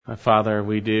Father,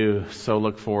 we do so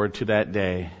look forward to that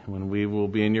day when we will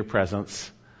be in your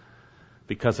presence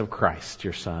because of Christ,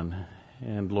 your Son.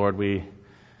 And Lord, we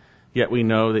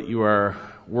know that you are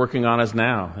working on us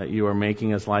now, that you are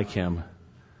making us like him,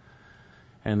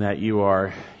 and that you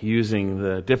are using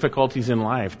the difficulties in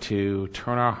life to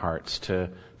turn our hearts to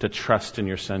trust in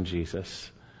your Son Jesus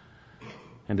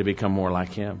and to become more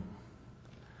like him.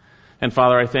 And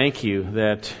Father, I thank you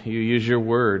that you use your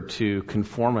word to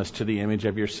conform us to the image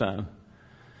of your Son.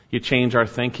 You change our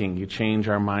thinking, you change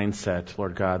our mindset,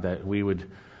 Lord God, that we would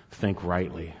think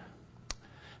rightly.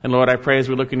 And Lord, I pray as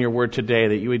we look in your word today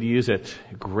that you would use it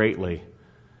greatly,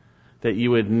 that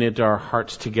you would knit our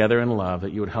hearts together in love,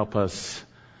 that you would help us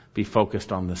be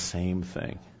focused on the same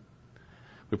thing.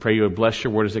 We pray you would bless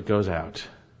your word as it goes out.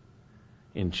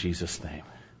 In Jesus' name,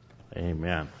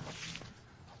 amen.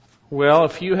 Well,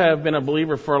 if you have been a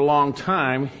believer for a long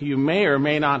time, you may or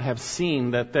may not have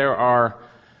seen that there are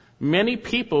many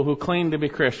people who claim to be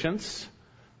Christians,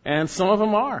 and some of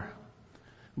them are.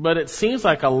 But it seems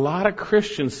like a lot of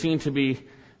Christians seem to be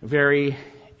very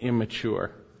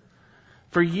immature.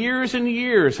 For years and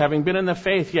years, having been in the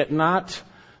faith, yet not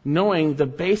knowing the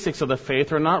basics of the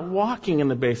faith or not walking in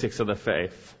the basics of the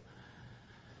faith.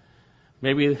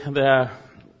 Maybe they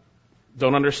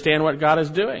don't understand what God is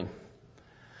doing.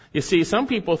 You see, some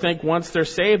people think once they're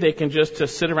saved, they can just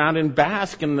sit around and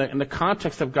bask in the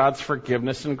context of God's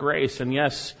forgiveness and grace. And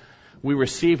yes, we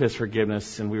receive his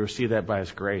forgiveness, and we receive that by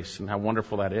his grace, and how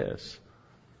wonderful that is.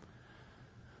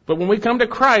 But when we come to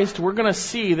Christ, we're going to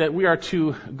see that we are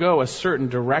to go a certain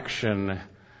direction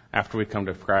after we come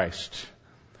to Christ.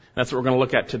 That's what we're going to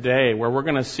look at today, where we're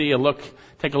going to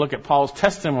take a look at Paul's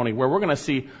testimony, where we're going to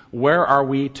see where are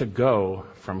we to go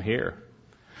from here.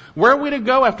 Where are we to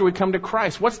go after we come to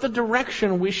Christ? What's the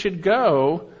direction we should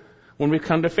go when we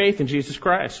come to faith in Jesus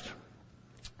Christ?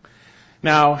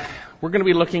 Now, we're going to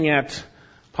be looking at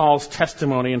Paul's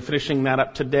testimony and finishing that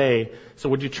up today. So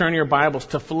would you turn your Bibles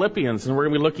to Philippians, and we're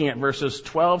going to be looking at verses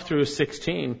 12 through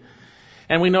 16.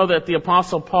 And we know that the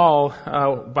Apostle Paul,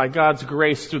 by God's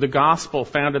grace through the gospel,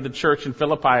 founded the church in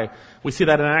Philippi. We see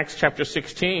that in Acts chapter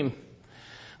 16.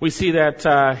 We see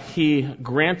that he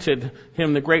granted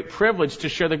him the great privilege to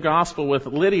share the gospel with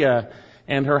Lydia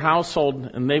and her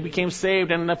household, and they became saved,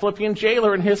 and the Philippian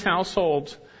jailer and his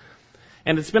household.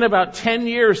 And it's been about 10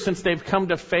 years since they've come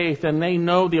to faith, and they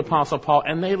know the Apostle Paul,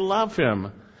 and they love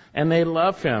him, and they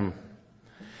love him.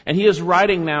 And he is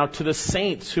writing now to the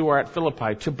saints who are at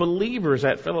Philippi, to believers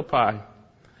at Philippi.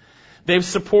 They've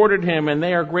supported him, and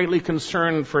they are greatly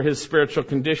concerned for his spiritual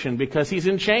condition because he's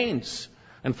in chains.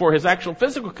 And for his actual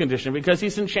physical condition, because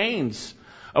he's in chains,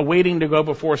 awaiting to go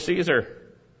before Caesar.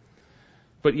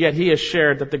 But yet he has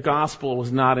shared that the gospel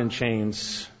was not in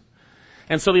chains.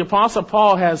 And so the Apostle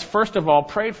Paul has, first of all,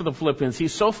 prayed for the Philippians.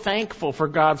 He's so thankful for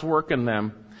God's work in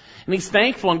them. And he's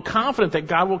thankful and confident that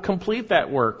God will complete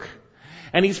that work.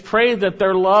 And he's prayed that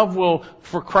their love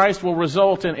for Christ will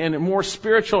result in more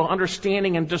spiritual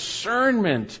understanding and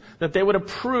discernment, that they would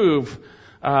approve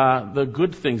the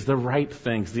good things, the right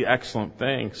things, the excellent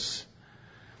things.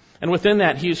 And within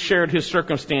that, he's shared his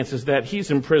circumstances, that he's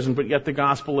in prison, but yet the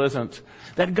gospel isn't.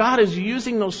 That God is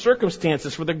using those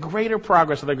circumstances for the greater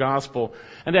progress of the gospel,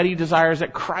 and that he desires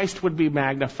that Christ would be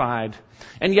magnified.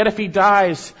 And yet if he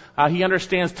dies, he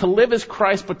understands to live is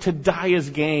Christ, but to die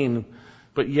is gain.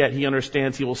 But yet he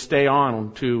understands he will stay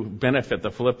on to benefit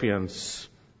the Philippians.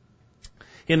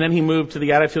 And then he moved to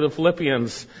the attitude of the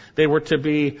Philippians. They were to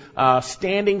be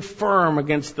standing firm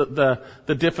against the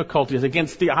difficulties,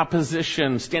 against the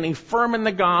opposition, standing firm in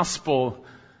the gospel,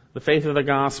 the faith of the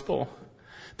gospel.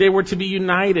 They were to be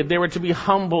united. They were to be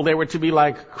humble. They were to be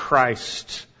like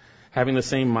Christ, having the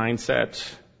same mindset.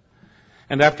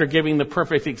 And after giving the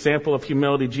perfect example of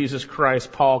humility, Jesus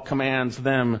Christ, Paul commands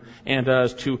them and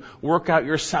us to work out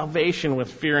your salvation with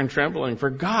fear and trembling, for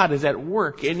God is at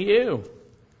work in you.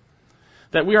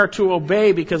 That we are to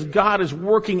obey because God is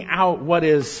working out what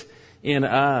is in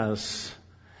us.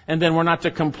 And then we're not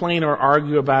to complain or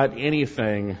argue about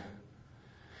anything.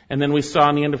 And then we saw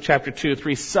in the end of chapter 2,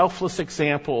 3 selfless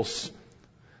examples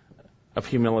of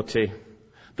humility.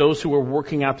 Those who were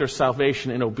working out their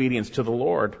salvation in obedience to the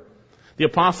Lord. The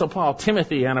Apostle Paul,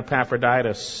 Timothy, and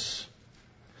Epaphroditus.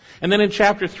 And then in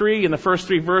chapter 3, in the first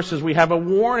 3 verses, we have a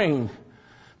warning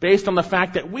based on the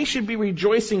fact that we should be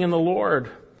rejoicing in the Lord.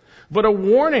 But a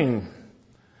warning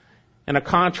and a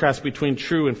contrast between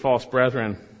true and false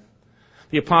brethren.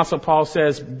 The Apostle Paul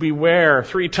says, beware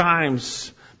 3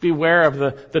 times. Beware of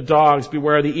the dogs.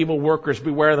 Beware of the evil workers.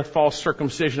 Beware of the false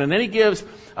circumcision. And then he gives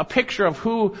a picture of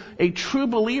who a true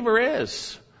believer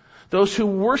is. Those who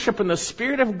worship in the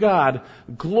Spirit of God,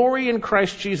 glory in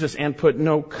Christ Jesus, and put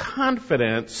no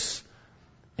confidence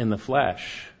in the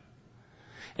flesh.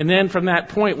 And then from that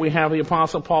point, we have the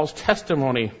Apostle Paul's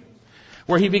testimony,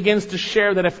 where he begins to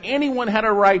share that if anyone had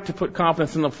a right to put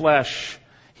confidence in the flesh,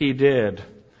 he did.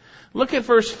 Look at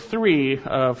verse 3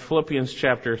 of Philippians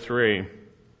chapter 3.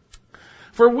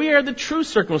 For we are the true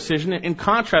circumcision in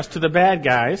contrast to the bad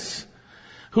guys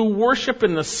who worship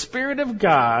in the Spirit of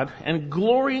God and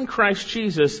glory in Christ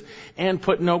Jesus and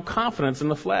put no confidence in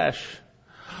the flesh.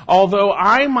 Although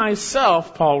I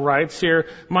myself, Paul writes here,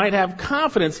 might have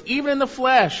confidence even in the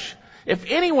flesh. If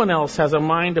anyone else has a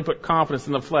mind to put confidence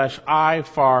in the flesh, I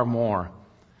far more.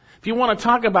 If you want to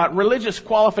talk about religious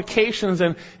qualifications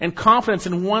and confidence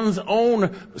in one's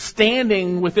own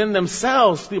standing within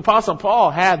themselves, the Apostle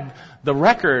Paul had the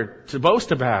record to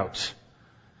boast about.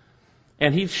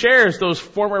 And he shares those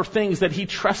former things that he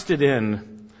trusted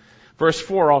in. Verse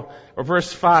 4 or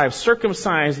verse 5,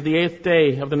 circumcised the 8th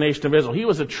day of the nation of Israel. He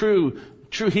was a true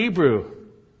Hebrew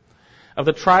of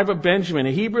the tribe of Benjamin,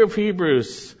 a Hebrew of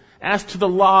Hebrews. As to the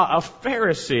law, a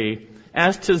Pharisee.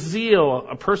 As to zeal,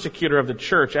 a persecutor of the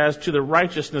church. As to the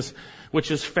righteousness which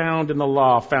is found in the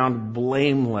law, found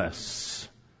blameless.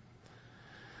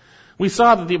 We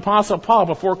saw that the Apostle Paul,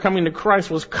 before coming to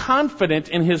Christ, was confident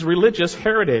in his religious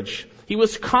heritage. He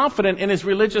was confident in his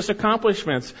religious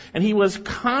accomplishments. And he was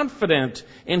confident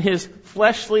in his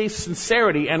fleshly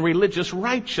sincerity and religious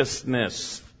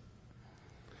righteousness.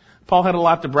 Paul had a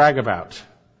lot to brag about.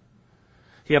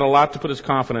 He had a lot to put his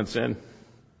confidence in.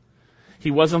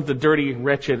 He wasn't the dirty,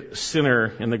 wretched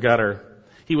sinner in the gutter.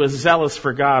 He was zealous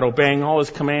for God, obeying all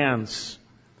his commands.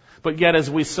 But yet, as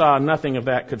we saw, nothing of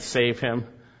that could save him.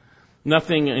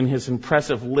 Nothing in his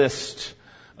impressive list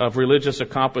of religious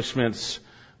accomplishments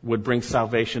would bring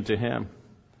salvation to him.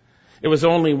 It was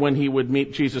only when he would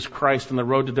meet Jesus Christ on the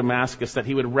road to Damascus that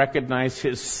he would recognize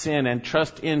his sin and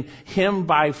trust in him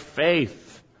by faith.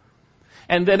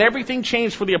 And then everything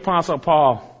changed for the Apostle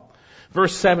Paul.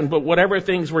 Verse 7, but whatever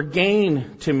things were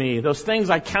gain to me, those things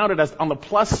I counted as on the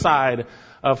plus side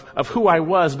of who I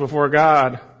was before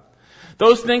God.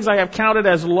 Those things I have counted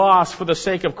as loss for the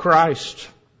sake of Christ.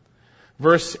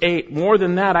 Verse 8, more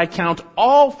than that, I count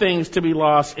all things to be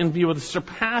lost in view of the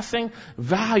surpassing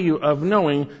value of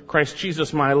knowing Christ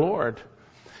Jesus my Lord.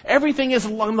 Everything is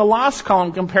in the loss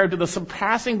column compared to the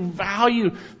surpassing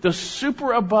value, the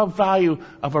super above value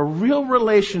of a real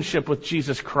relationship with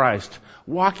Jesus Christ,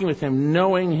 walking with Him,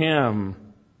 knowing Him.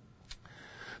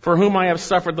 For whom I have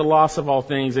suffered the loss of all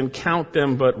things and count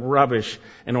them but rubbish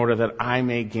in order that I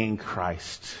may gain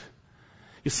Christ.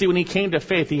 You see, when he came to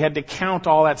faith, he had to count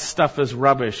all that stuff as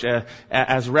rubbish,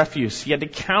 as refuse. He had to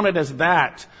count it as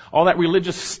that, all that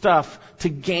religious stuff, to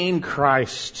gain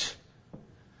Christ.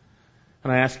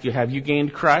 And I ask you, have you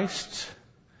gained Christ?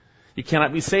 You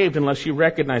cannot be saved unless you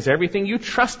recognize everything you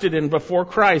trusted in before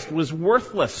Christ was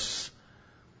worthless.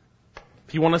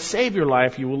 If you want to save your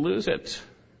life, you will lose it.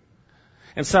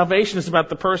 And salvation is about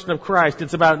the person of Christ.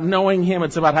 It's about knowing Him.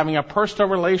 It's about having a personal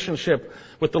relationship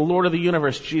with the Lord of the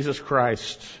universe, Jesus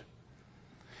Christ.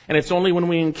 And it's only when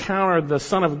we encounter the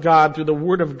Son of God through the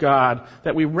Word of God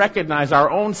that we recognize our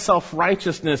own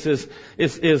self-righteousness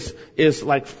is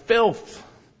like filth.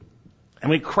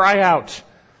 And we cry out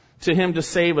to Him to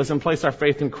save us and place our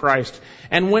faith in Christ.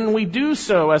 And when we do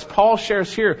so, as Paul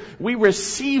shares here, we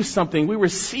receive something. We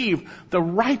receive the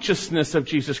righteousness of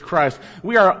Jesus Christ.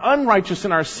 We are unrighteous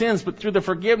in our sins, but through the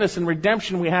forgiveness and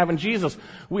redemption we have in Jesus,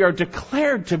 we are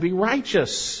declared to be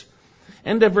righteous.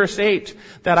 End of verse 8,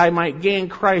 that I might gain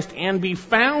Christ and be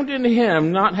found in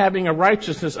Him, not having a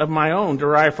righteousness of my own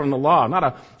derived from the law, not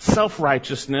a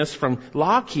self-righteousness from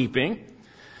law-keeping,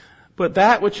 but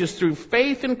that which is through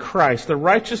faith in Christ, the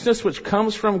righteousness which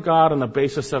comes from God on the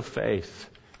basis of faith.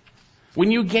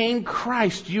 When you gain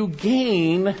Christ, you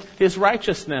gain His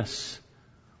righteousness.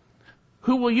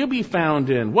 Who will you be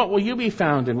found in? What will you be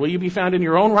found in? Will you be found in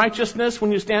your own righteousness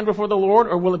when you stand before the Lord,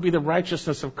 or will it be the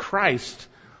righteousness of Christ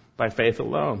by faith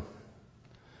alone?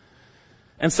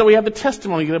 And so we have the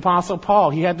testimony of the Apostle Paul.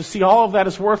 He had to see all of that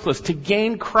as worthless to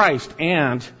gain Christ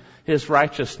and His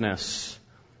righteousness.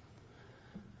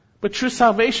 But true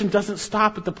salvation doesn't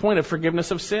stop at the point of forgiveness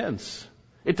of sins.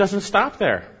 It doesn't stop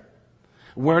there.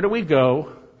 Where do we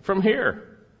go from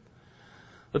here?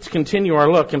 Let's continue our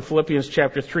look in Philippians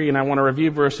chapter 3, and I want to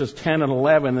review verses 10 and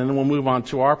 11, and then we'll move on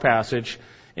to our passage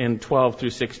in 12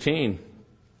 through 16.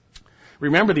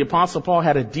 Remember, the Apostle Paul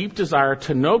had a deep desire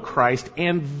to know Christ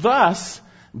and thus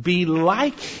be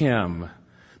like Him.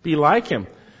 Be like Him.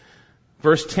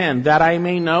 Verse 10, that I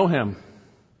may know Him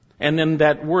And then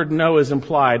that word know is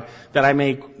implied, that I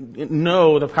may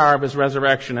know the power of his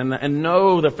resurrection and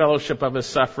know the fellowship of his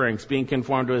sufferings, being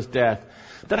conformed to his death.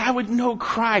 That I would know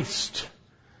Christ.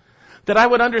 That I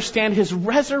would understand his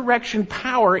resurrection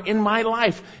power in my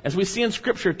life, as we see in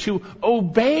Scripture, to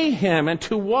obey him and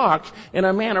to walk in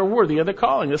a manner worthy of the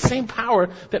calling. The same power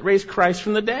that raised Christ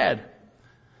from the dead.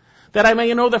 That I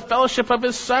may know the fellowship of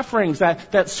his sufferings,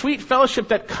 that sweet fellowship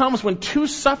that comes when two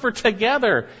suffer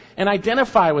together, and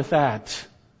identify with that.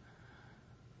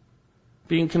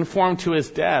 Being conformed to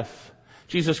his death.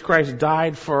 Jesus Christ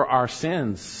died for our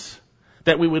sins,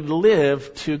 that we would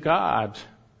live to God,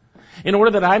 in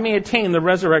order that I may attain the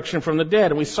resurrection from the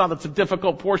dead. And we saw that's a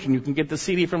difficult portion. You can get the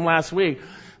CD from last week.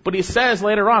 But he says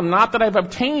later on, not that I've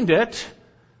obtained it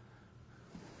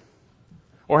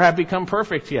or have become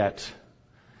perfect yet.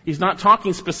 He's not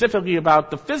talking specifically about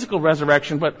the physical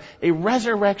resurrection, but a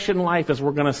resurrection life, as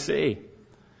we're going to see.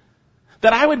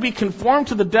 That I would be conformed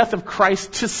to the death of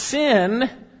Christ, to sin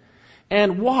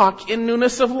and walk in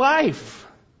newness of life.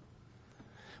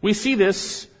 We see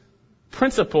this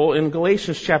principle in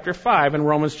Galatians chapter 5 and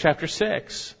Romans chapter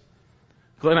 6.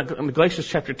 Galatians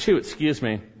chapter 2, excuse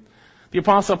me. The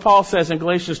Apostle Paul says in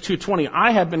Galatians 2:20,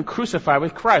 I have been crucified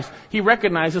with Christ. He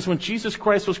recognizes when Jesus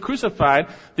Christ was crucified,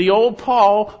 the old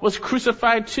Paul was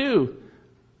crucified too.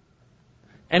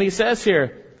 And he says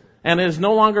here, and it is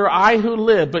no longer I who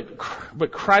live,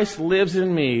 but Christ lives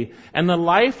in me. And the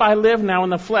life I live now in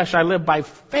the flesh, I live by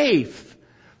faith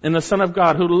in the Son of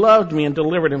God who loved me and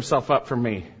delivered himself up for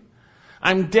me.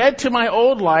 I'm dead to my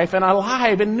old life and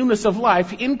alive in newness of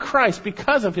life in Christ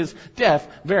because of his death,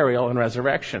 burial, and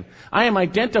resurrection. I am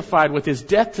identified with his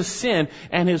death to sin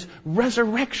and his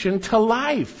resurrection to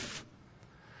life.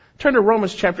 Turn to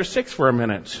Romans chapter 6 for a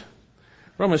minute.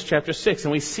 Romans chapter 6,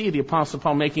 and we see the Apostle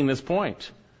Paul making this point.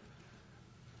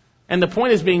 And the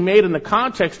point is being made in the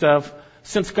context of,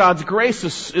 since God's grace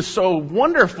is so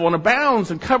wonderful and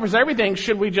abounds and covers everything,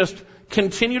 should we just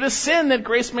continue to sin that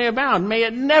grace may abound? May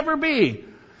it never be.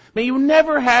 May you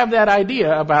never have that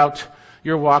idea about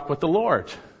your walk with the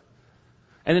Lord.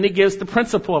 And then he gives the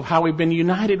principle of how we've been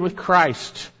united with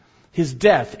Christ, his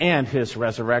death and his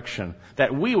resurrection,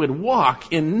 that we would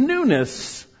walk in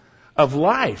newness of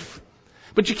life.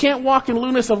 But you can't walk in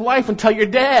newness of life until you're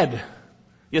dead.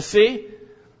 You see?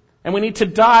 And we need to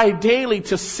die daily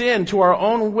to sin, to our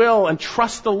own will, and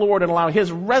trust the Lord and allow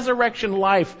his resurrection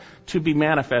life to be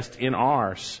manifest in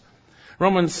ours.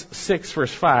 Romans 6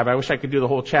 verse 5. I wish I could do the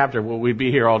whole chapter, but we'd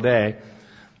be here all day.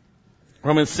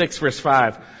 Romans 6 verse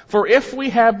 5. For if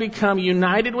we have become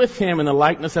united with him in the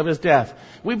likeness of his death,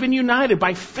 we've been united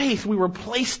by faith. We were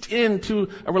placed into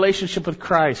a relationship with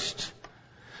Christ.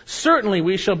 Certainly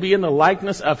we shall be in the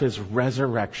likeness of his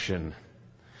resurrection.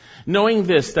 Knowing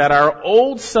this, that our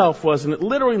old self was,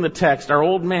 literally in the text, our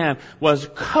old man was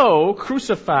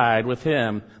co-crucified with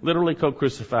him, literally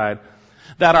co-crucified,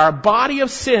 that our body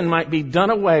of sin might be done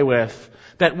away with,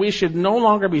 that we should no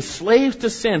longer be slaves to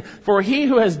sin, for he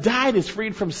who has died is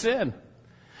freed from sin.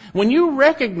 When you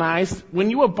recognize, when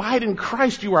you abide in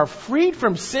Christ, you are freed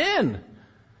from sin.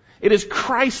 It is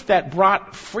Christ that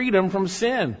brought freedom from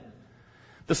sin.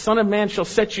 The Son of Man shall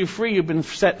set you free. You've been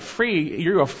set free.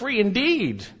 You are free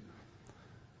indeed.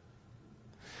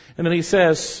 And then he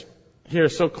says here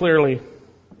so clearly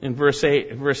in verse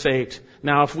 8,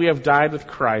 now if we have died with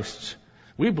Christ,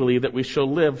 we believe that we shall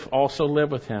also live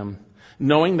with him,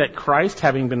 knowing that Christ,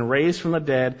 having been raised from the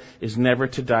dead, is never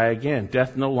to die again.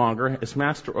 Death no longer is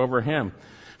master over him.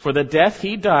 For the death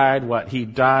he died, what? He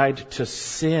died to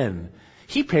sin.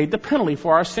 He paid the penalty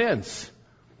for our sins.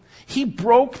 He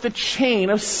broke the chain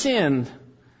of sin.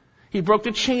 He broke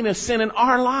the chain of sin in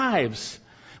our lives.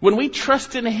 When we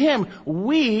trust in him,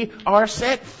 we are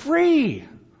set free.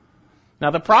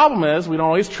 Now the problem is we don't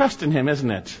always trust in him,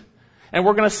 isn't it? And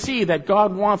we're going to see that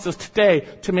God wants us today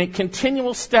to make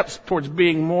continual steps towards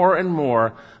being more and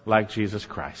more like Jesus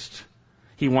Christ.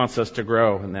 He wants us to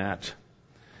grow in that.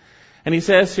 And he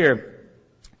says here,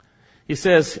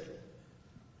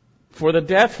 for the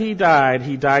death he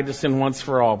died to sin once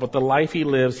for all, but the life he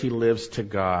lives to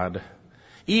God.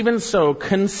 Even so,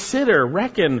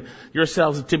 reckon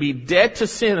yourselves to be dead to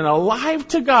sin and alive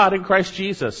to God in Christ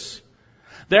Jesus.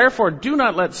 Therefore, do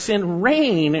not let sin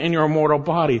reign in your mortal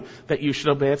body, that you should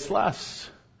obey its lusts.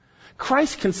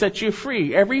 Christ can set you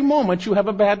free. Every moment you have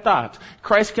a bad thought,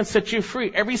 Christ can set you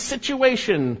free. Every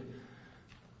situation,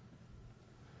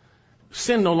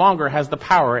 sin no longer has the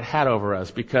power it had over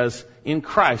us, because in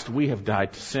Christ we have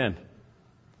died to sin.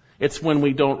 It's when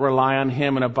we don't rely on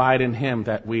him and abide in him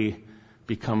that we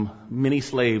become many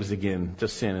slaves again to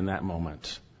sin in that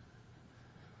moment.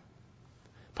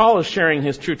 Paul is sharing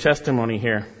his true testimony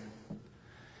here.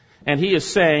 And he is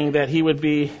saying that he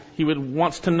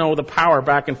wants to know the power,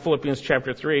 back in Philippians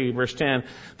chapter 3, verse 10,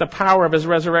 the power of his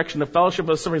resurrection, the fellowship of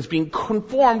his sufferings, being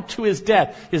conformed to his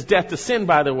death to sin,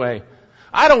 by the way.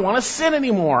 I don't want to sin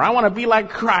anymore. I want to be like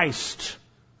Christ.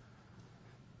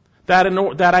 That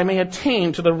I may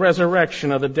attain to the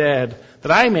resurrection of the dead,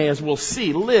 that I may, as we'll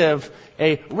see, live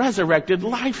a resurrected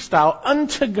lifestyle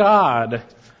unto God,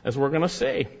 as we're going to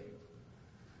see.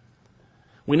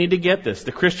 We need to get this.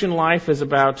 The Christian life is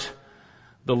about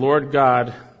the Lord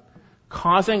God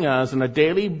causing us on a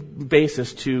daily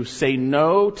basis to say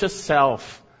no to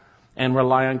self and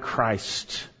rely on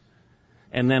Christ,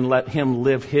 and then let Him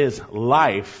live His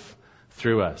life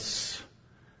through us.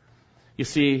 You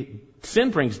see,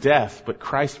 sin brings death, but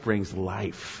Christ brings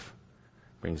life.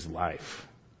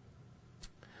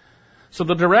 So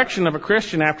the direction of a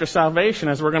Christian after salvation,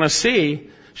 as we're going to see,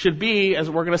 should be, as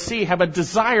we're going to see, have a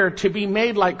desire to be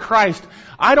made like Christ.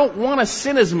 I don't want to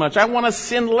sin as much. I want to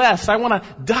sin less. I want to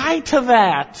die to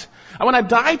that. I want to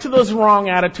die to those wrong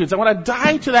attitudes. I want to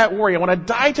die to that worry. I want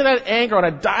to die to that anger. I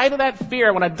want to die to that fear.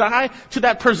 I want to die to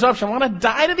that presumption. I want to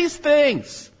die to these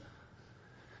things.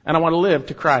 And I want to live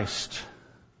to Christ.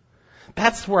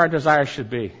 That's where our desire should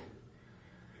be.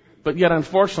 But yet,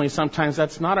 unfortunately, sometimes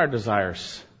that's not our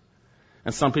desires.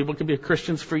 And some people can be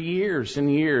Christians for years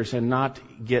and years and not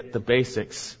get the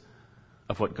basics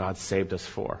of what God saved us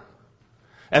for.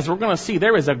 As we're going to see,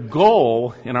 there is a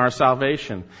goal in our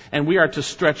salvation, and we are to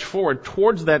stretch forward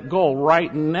towards that goal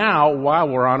right now while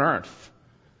we're on earth.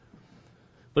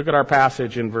 Look at our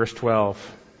passage in verse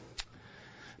 12.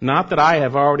 Not that I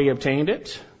have already obtained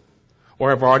it or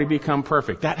have already become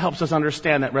perfect. That helps us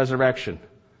understand that resurrection.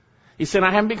 He said, I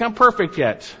haven't become perfect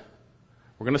yet.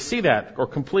 We're going to see that, or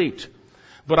complete.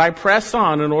 But I press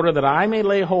on in order that I may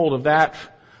lay hold of that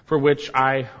for which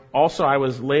I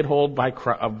was laid hold by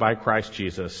Christ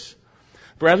Jesus.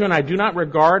 Brethren, I do not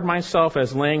regard myself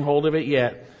as laying hold of it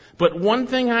yet. But one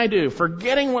thing I do,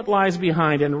 forgetting what lies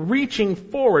behind and reaching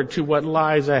forward to what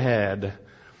lies ahead,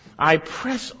 I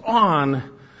press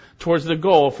on towards the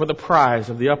goal for the prize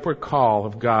of the upward call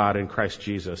of God in Christ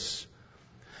Jesus.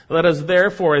 Let us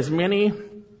therefore, as many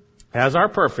as are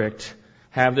perfect,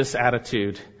 have this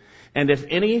attitude. And if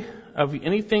anything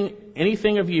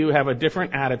of you have a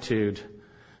different attitude,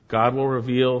 God will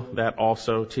reveal that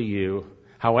also to you.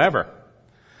 However,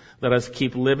 let us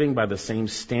keep living by the same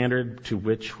standard to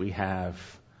which we have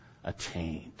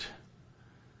attained.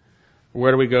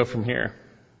 Where do we go from here?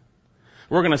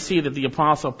 We're going to see that the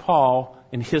Apostle Paul,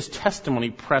 in his testimony,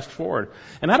 pressed forward.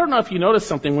 And I don't know if you noticed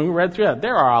something when we read through that.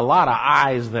 There are a lot of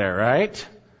I's there, right?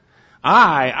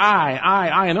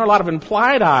 I. And there are a lot of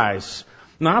implied I's.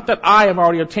 Not that I have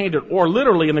already obtained it, or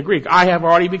literally in the Greek, I have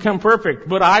already become perfect,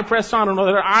 but I press on in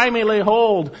order that I may lay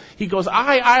hold. He goes,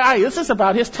 I. This is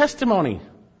about his testimony.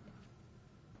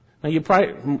 Now you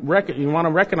want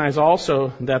to recognize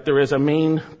also that there is a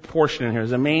main portion in here.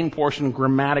 There's a main portion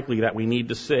grammatically that we need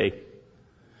to see.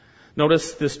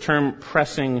 Notice this term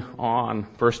pressing on,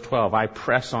 verse 12. I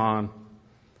press on.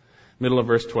 Middle of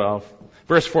verse 12.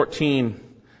 Verse 14,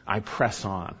 I press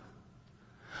on.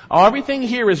 Everything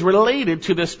here is related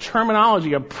to this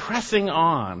terminology of pressing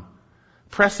on.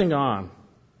 Pressing on.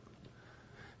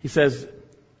 He says,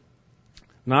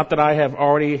 not that I have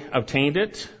already obtained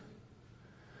it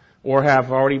or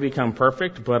have already become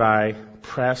perfect, but I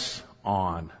press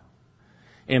on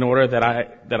in order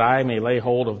that I may lay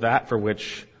hold of that for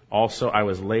which also I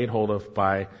was laid hold of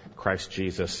by Christ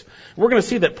Jesus. We're going to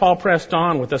see that Paul pressed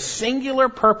on with a singular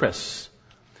purpose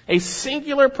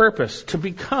to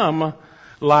become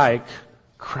like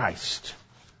Christ.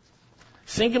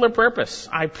 Singular purpose.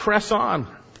 I press on.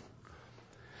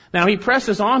 Now he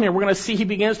presses on here. We're going to see he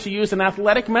begins to use an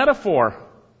athletic metaphor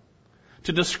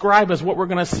to describe as what we're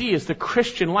going to see is the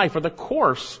Christian life, or the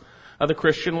course of the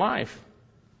Christian life.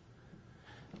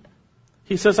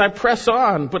 He says, I press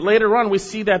on, but later on we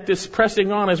see that this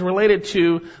pressing on is related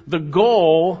to the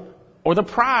goal or the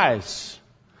prize.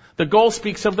 The goal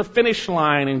speaks of the finish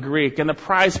line in Greek, and the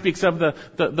prize speaks of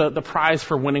the prize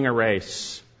for winning a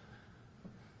race.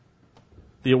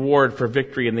 The award for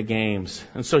victory in the games.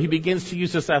 And so he begins to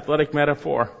use this athletic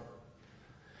metaphor.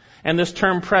 And this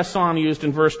term press on, used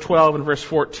in verse 12 and verse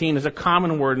 14, is a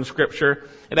common word in Scripture.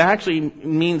 It actually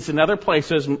means in other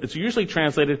places, it's usually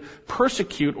translated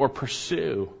persecute or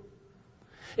pursue.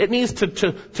 It means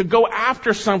to go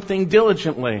after something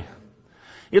diligently.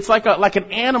 It's like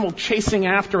an animal chasing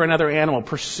after another animal,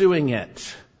 pursuing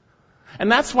it.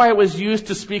 And that's why it was used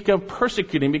to speak of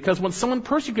persecuting, because when someone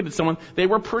persecuted someone, they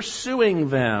were pursuing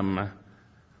them.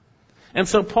 And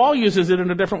so Paul uses it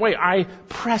in a different way. I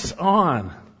press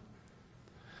on.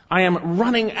 I am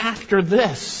running after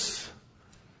this.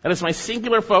 That is my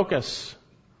singular focus.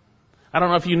 I don't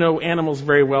know if you know animals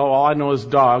very well. All I know is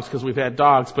dogs, because we've had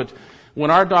dogs. But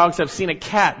when our dogs have seen a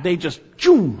cat, they just,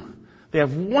 they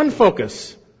have one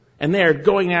focus. And they're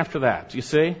going after that. You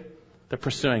see? They're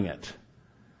pursuing it.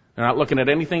 They're not looking at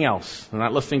anything else. They're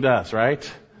not listening to us, right?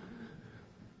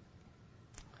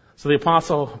 So the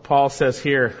Apostle Paul says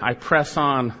here, I press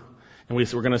on, and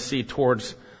we're going to see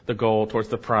towards the goal, towards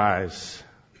the prize.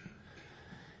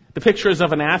 The picture is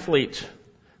of an athlete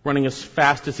running as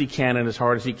fast as he can and as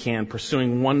hard as he can,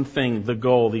 pursuing one thing, the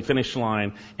goal, the finish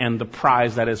line, and the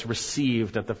prize that is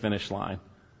received at the finish line.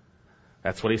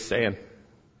 That's what he's saying.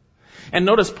 And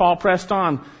notice Paul pressed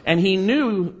on, and he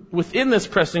knew within this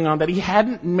pressing on that he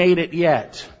hadn't made it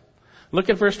yet. Look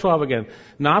at verse 12 again.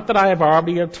 Not that I have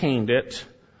already obtained it,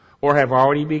 or have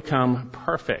already become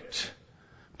perfect,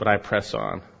 but I press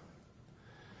on.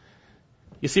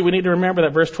 You see, we need to remember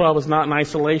that verse 12 is not in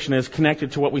isolation. It is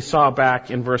connected to what we saw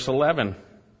back in verse 11.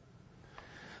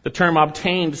 The term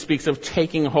obtained speaks of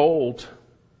taking hold.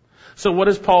 So what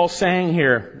is Paul saying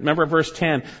here? Remember verse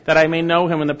 10, that I may know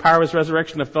him in the power of his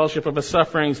resurrection, the fellowship of his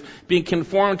sufferings, being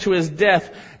conformed to his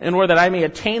death, in order that I may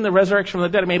attain the resurrection from the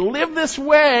dead. I may live this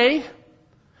way,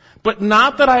 but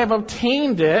not that I have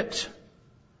obtained it,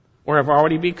 or have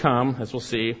already become, as we'll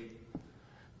see,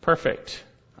 perfect.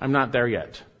 I'm not there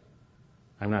yet.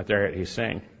 I'm not there yet, he's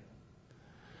saying.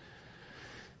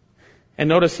 And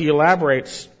notice he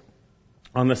elaborates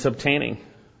on this obtaining,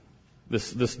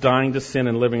 this dying to sin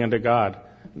and living unto God.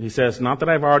 He says, not that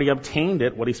I've already obtained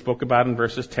it, what he spoke about in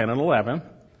verses 10 and 11,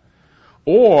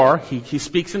 or he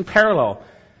speaks in parallel,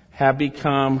 have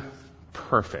become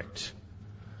perfect.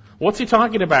 What's he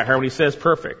talking about here when he says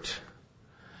perfect?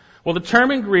 Well, the term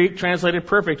in Greek translated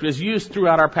perfect is used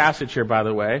throughout our passage here, by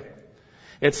the way.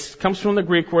 It comes from the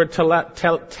Greek word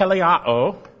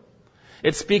teleao.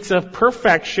 It speaks of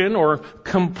perfection or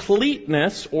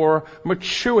completeness or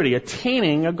maturity,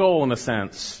 attaining a goal in a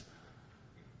sense.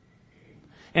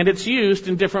 And it's used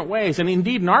in different ways. And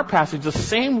indeed, in our passage, the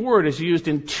same word is used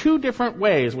in two different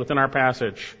ways within our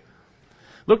passage.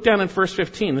 Look down in verse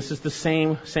 15. This is the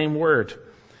same word.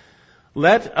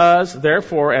 Let us,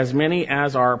 therefore, as many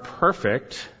as are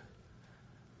perfect,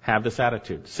 have this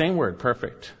attitude. Same word,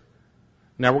 perfect.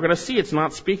 Now we're going to see it's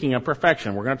not speaking of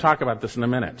perfection. We're going to talk about this in a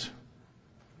minute.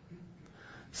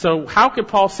 So how could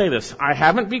Paul say this? I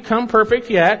haven't become perfect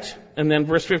yet. And then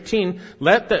verse 15,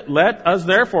 let us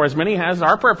therefore, as many as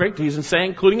are perfect, he's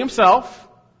saying, including himself.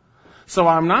 So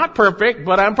I'm not perfect,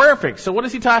 but I'm perfect. So what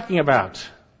is he talking about?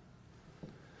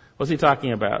 What's he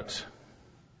talking about?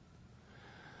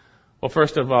 Well,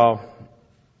 first of all,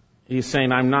 he's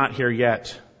saying, I'm not here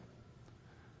yet.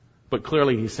 But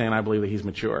clearly he's saying, I believe that he's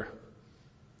mature.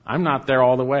 I'm not there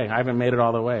all the way. I haven't made it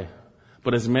all the way.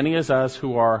 But as many as us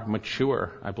who are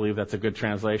mature, I believe that's a good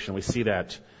translation. We see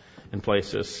that in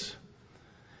places.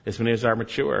 As many as are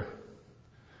mature.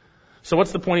 So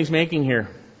what's the point he's making here?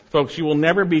 Folks, you will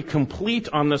never be complete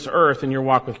on this earth in your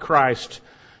walk with Christ.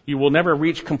 You will never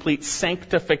reach complete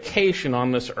sanctification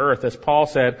on this earth. As Paul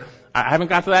said, I haven't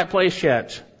got to that place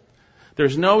yet.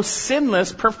 There's no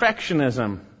sinless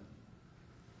perfectionism.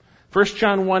 1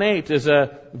 John 1:8 is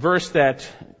a verse that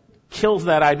kills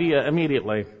that idea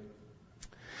immediately.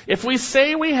 If we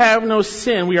say we have no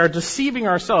sin, we are deceiving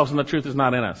ourselves and the truth is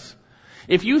not in us.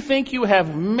 If you think you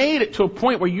have made it to a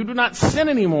point where you do not sin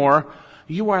anymore,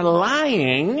 you are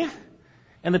lying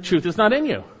and the truth is not in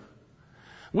you.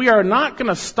 We are not going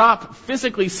to stop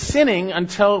physically sinning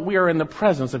until we are in the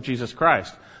presence of Jesus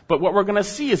Christ. But what we're going to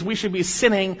see is we should be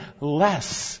sinning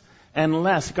less and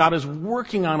less. God is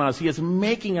working on us. He is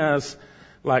making us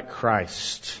like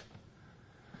Christ.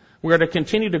 We are to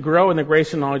continue to grow in the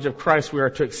grace and knowledge of Christ. We are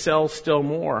to excel still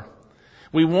more.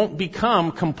 We won't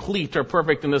become complete or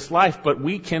perfect in this life, but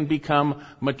we can become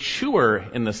mature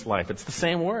in this life. It's the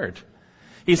same word.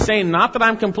 He's saying, not that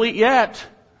I'm complete yet,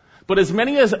 but as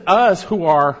many as us who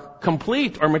are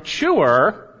complete or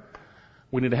mature,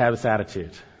 we need to have this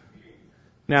attitude.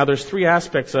 Now, there's three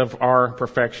aspects of our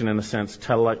perfection in a sense,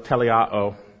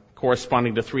 teleao,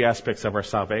 corresponding to three aspects of our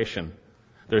salvation.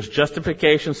 There's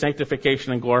justification,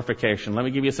 sanctification, and glorification. Let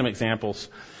me give you some examples.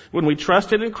 When we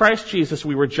trusted in Christ Jesus,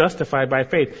 we were justified by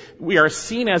faith. We are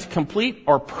seen as complete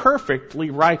or perfectly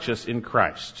righteous in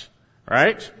Christ.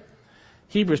 Right?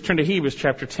 Turn to Hebrews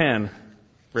chapter 10,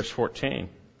 verse 14.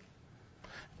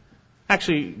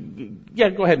 Actually, yeah,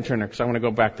 go ahead and turn there because I want to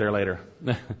go back there later.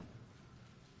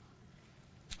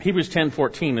 Hebrews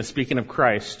 10:14 is speaking of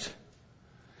Christ.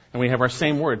 And we have our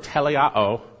same word,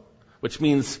 teleao, which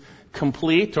means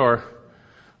complete or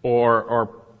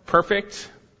perfect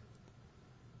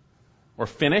or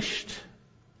finished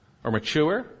or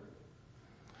mature.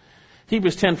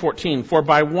 Hebrews 10:14, for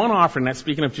by one offering, that's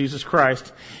speaking of Jesus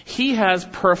Christ, he has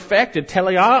perfected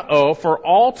teleao for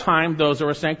all time those who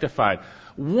are sanctified.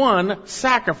 One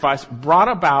sacrifice brought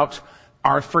about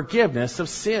our forgiveness of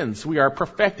sins. We are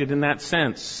perfected in that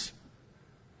sense.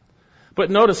 But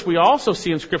notice we also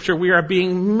see in Scripture we are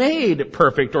being made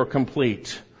perfect or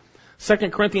complete.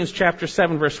 2 Corinthians chapter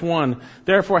 7 verse 1,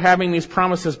 therefore having these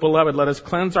promises, beloved, let us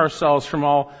cleanse ourselves from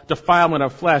all defilement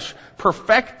of flesh,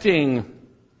 perfecting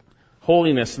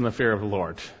holiness in the fear of the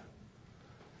Lord.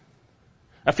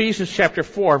 Ephesians chapter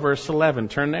 4 verse 11,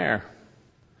 turn there.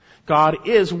 God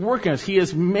is working us. He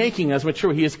is making us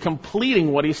mature. He is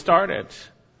completing what He started.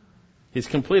 He's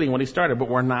completing what He started, but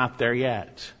we're not there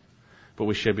yet. But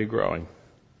we should be growing.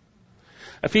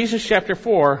 Ephesians chapter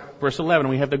 4 verse 11,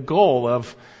 we have the goal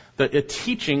of the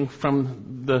teaching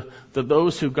from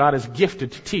those who God has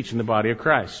gifted to teach in the body of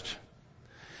Christ.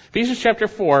 Ephesians chapter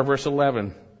 4 verse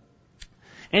 11.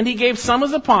 And He gave some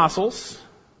as apostles,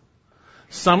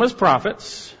 some as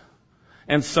prophets,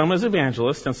 and some as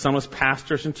evangelists, and some as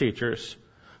pastors and teachers,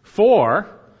 for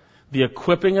the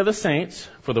equipping of the saints,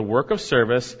 for the work of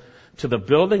service, to the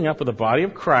building up of the body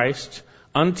of Christ,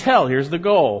 until, here's the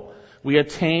goal, we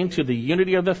attain to the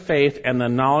unity of the faith and the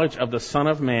knowledge of the Son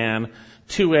of Man,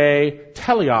 to a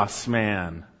teleos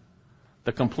man,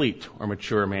 the complete or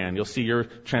mature man. You'll see you're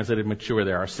translated mature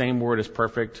there. Our same word is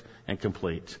perfect and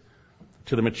complete.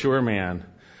 To the mature man,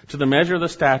 to the measure of the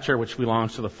stature which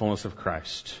belongs to the fullness of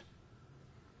Christ.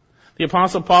 The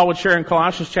Apostle Paul would share in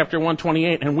Colossians chapter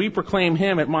 1:28, and we proclaim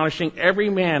him, admonishing every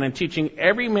man and teaching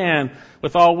every man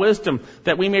with all wisdom,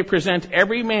 that we may present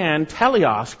every man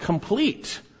teleos,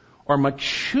 complete or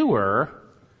mature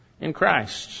in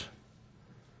Christ.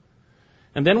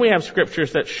 And then we have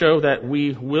scriptures that show that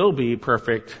we will be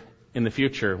perfect in the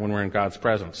future when we're in God's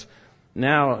presence.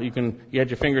 Now you had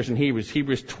your fingers in Hebrews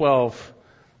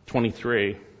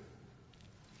 12:23.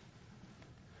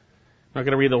 I'm not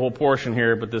going to read the whole portion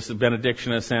here, but this is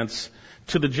benediction in a sense.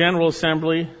 To the general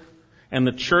assembly and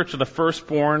the church of the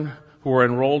firstborn who are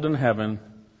enrolled in heaven,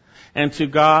 and to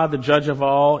God, the judge of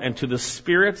all, and to the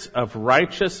spirits of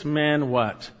righteous men,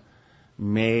 what?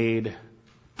 Made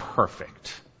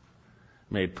perfect.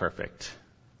 Made perfect.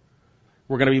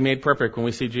 We're going to be made perfect when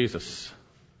we see Jesus.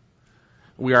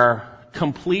 We are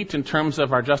complete in terms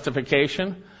of our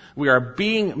justification. We are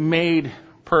being made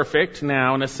perfect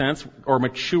now, in a sense, or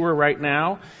mature right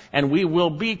now, and we will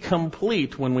be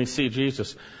complete when we see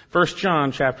Jesus. 1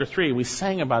 John chapter 3, we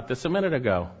sang about this a minute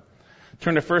ago.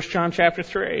 Turn to 1 John chapter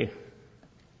 3.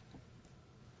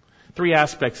 3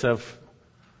 aspects of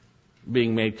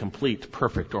being made complete,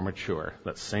 perfect, or mature.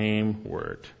 That same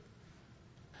word.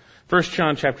 1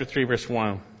 John chapter 3 verse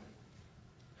 1.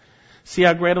 See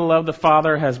how great a love the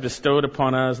Father has bestowed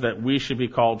upon us that we should be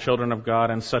called children of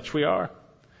God, and such we are.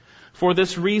 For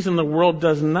this reason the world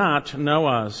does not know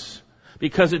us,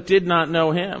 because it did not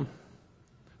know Him.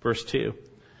 Verse 2.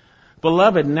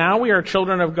 Beloved, now we are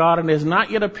children of God, and it has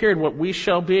not yet appeared what we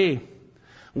shall be.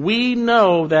 We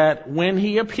know that when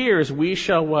He appears, we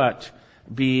shall what?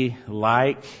 Be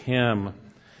like Him,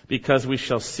 because we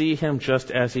shall see Him just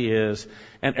as He is.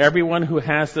 And everyone who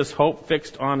has this hope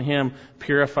fixed on Him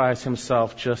purifies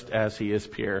himself just as He is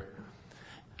pure.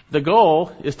 The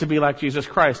goal is to be like Jesus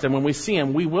Christ. And when we see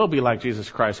Him, we will be like Jesus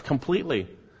Christ completely.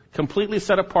 Completely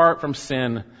set apart from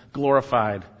sin,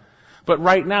 glorified. But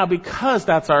right now, because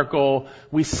that's our goal,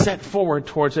 we set forward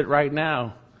towards it right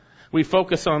now. We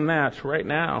focus on that right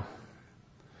now.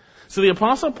 So the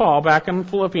Apostle Paul, back in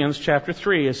Philippians chapter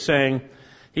 3, is saying,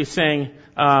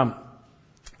 I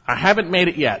haven't made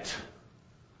it yet.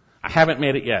 I haven't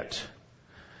made it yet.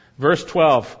 Verse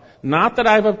 12, not that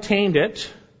I've obtained it,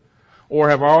 or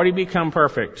have already become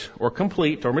perfect, or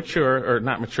complete, or mature, or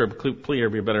not mature, but complete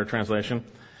would be a better translation.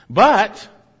 But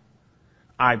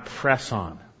I press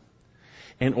on,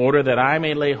 in order that I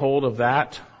may lay hold of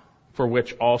that for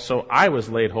which also I was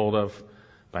laid hold of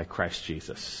by Christ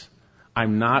Jesus.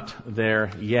 I'm not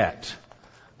there yet,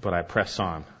 but I press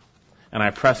on. And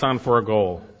I press on for a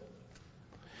goal.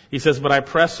 He says, but I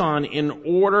press on in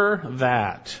order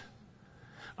that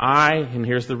and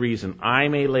here's the reason, I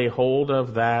may lay hold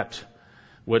of that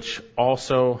which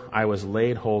also I was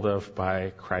laid hold of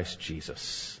by Christ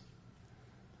Jesus.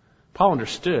 Paul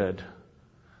understood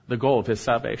the goal of his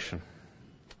salvation.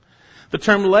 The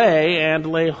term lay and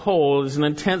lay hold is an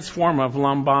intense form of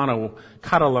lambano,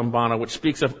 kata lambano, which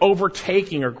speaks of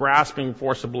overtaking or grasping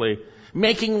forcibly,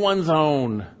 making one's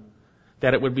own,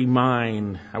 that it would be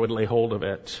mine, I would lay hold of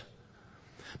it.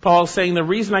 Paul is saying the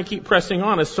reason I keep pressing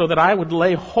on is so that I would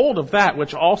lay hold of that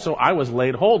which also I was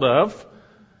laid hold of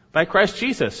by Christ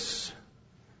Jesus.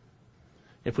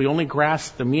 If we only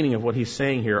grasp the meaning of what he's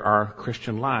saying here, our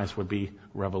Christian lives would be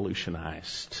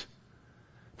revolutionized.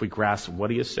 If we grasp what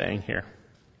he is saying here.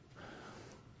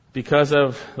 Because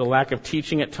of the lack of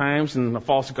teaching at times and the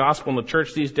false gospel in the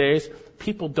church these days,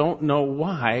 people don't know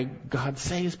why God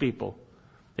saves people.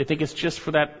 They think it's just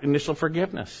for that initial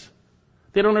forgiveness.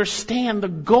 They don't understand the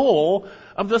goal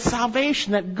of the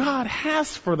salvation that God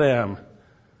has for them.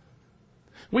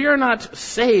 We are not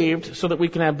saved so that we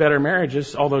can have better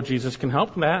marriages, although Jesus can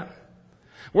help that.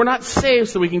 We're not saved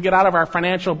so we can get out of our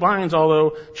financial binds,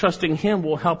 although trusting him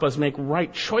will help us make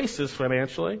right choices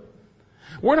financially.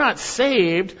 We're not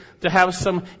saved to have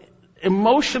some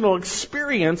emotional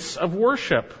experience of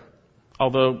worship,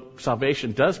 although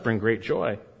salvation does bring great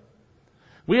joy.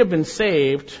 We have been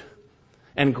saved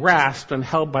and grasped and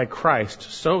held by Christ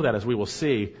so that, as we will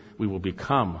see, we will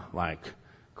become like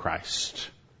Christ.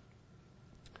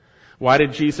 Why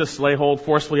did Jesus lay hold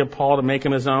forcefully of Paul to make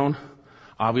him his own?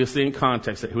 Obviously in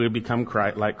context, that he would become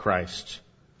like Christ.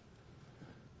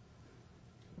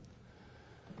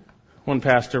 One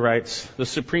pastor writes, "The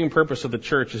supreme purpose of the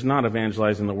church is not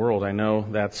evangelizing the world. I know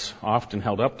that's often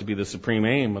held up to be the supreme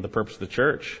aim of the purpose of the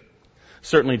church.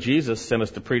 Certainly Jesus sent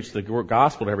us to preach the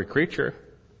gospel to every creature.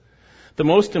 The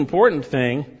most important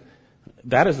thing,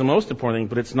 that is the most important thing,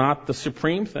 but it's not the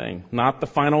supreme thing, not the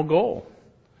final goal.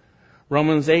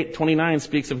 Romans 8:29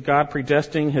 speaks of God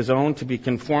predestining his own to be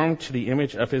conformed to the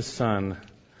image of his Son.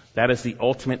 That is the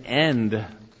ultimate end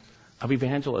of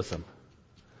evangelism.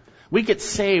 We get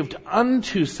saved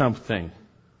unto something,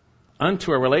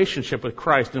 unto a relationship with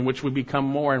Christ in which we become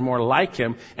more and more like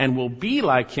him and will be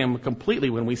like him completely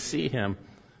when we see him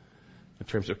in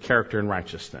terms of character and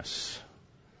righteousness."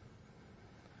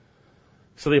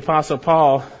 So the Apostle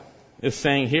Paul is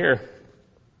saying here,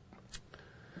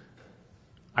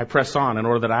 I press on in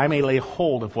order that I may lay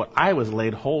hold of what I was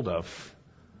laid hold of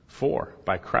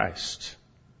by Christ.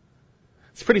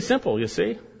 It's pretty simple, you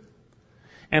see.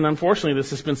 And unfortunately,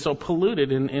 this has been so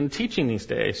polluted in teaching these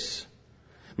days,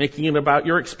 making it about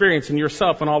your experience and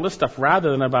yourself and all this stuff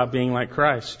rather than about being like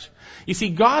Christ. You see,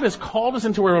 God has called us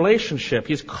into a relationship.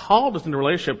 He's called us into a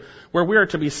relationship where we are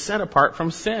to be set apart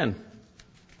from sin.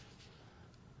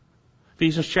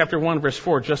 Ephesians chapter 1, verse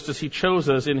 4, just as he chose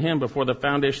us in him before the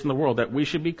foundation of the world, that we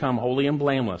should become holy and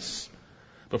blameless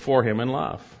before him in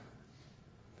love.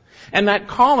 And that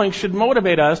calling should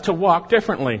motivate us to walk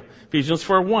differently. Ephesians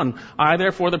 4:1, I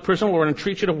therefore, the prisoner of the Lord,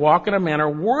 entreat you to walk in a manner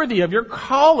worthy of your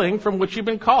calling from which you've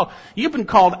been called. You've been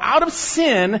called out of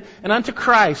sin and unto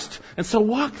Christ. And so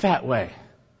walk that way.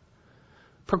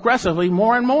 Progressively,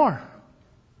 more and more.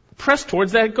 Press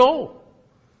towards that goal.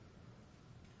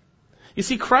 You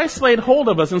see, Christ laid hold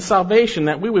of us in salvation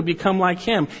that we would become like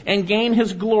him and gain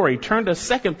his glory. Turn to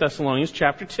 2 Thessalonians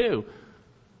chapter 2.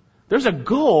 There's a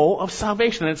goal of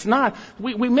salvation, and it's not,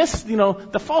 we miss,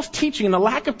 the false teaching and the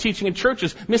lack of teaching in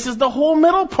churches misses the whole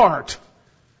middle part.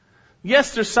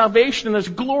 Yes, there's salvation and there's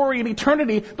glory and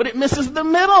eternity, but it misses the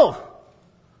middle.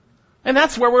 And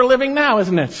that's where we're living now,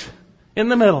 isn't it? In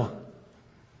the middle.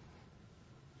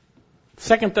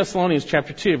 2 Thessalonians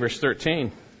chapter 2, verse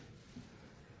 13.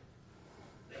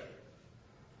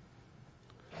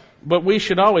 But we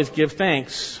should always give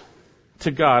thanks to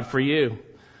God for you,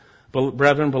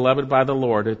 brethren, beloved by the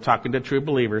Lord, talking to true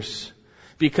believers,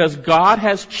 because God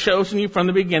has chosen you from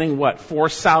the beginning, what? For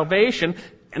salvation,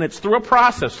 and it's through a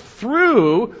process,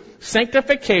 through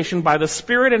sanctification by the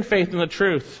Spirit and faith in the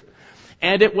truth.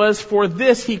 And it was for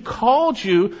this he called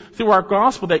you through our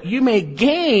gospel, that you may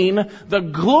gain the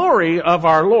glory of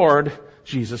our Lord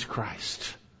Jesus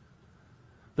Christ.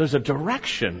 There's a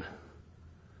direction.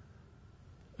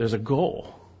 There's a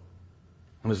goal.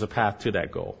 And there's a path to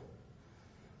that goal.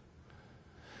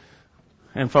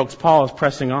 And folks, Paul is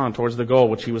pressing on towards the goal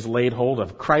which he was laid hold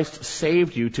of. Christ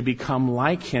saved you to become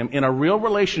like him in a real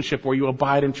relationship where you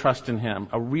abide and trust in him.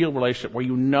 A real relationship where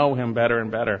you know him better and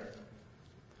better.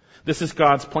 This is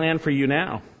God's plan for you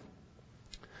now.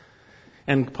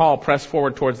 And Paul pressed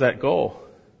forward towards that goal.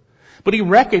 But he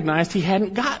recognized he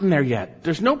hadn't gotten there yet.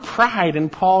 There's no pride in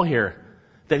Paul here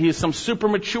that he is some super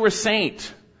mature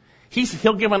saint.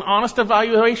 He'll give an honest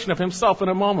evaluation of himself in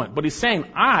a moment. But he's saying,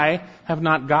 I have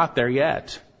not got there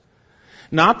yet.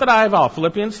 Not that I have all.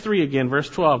 Philippians 3 again, verse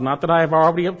 12. Not that I have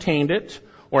already obtained it,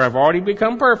 or have already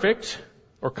become perfect,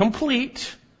 or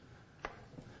complete.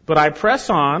 But I press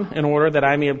on in order that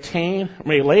I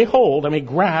may lay hold, I may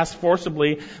grasp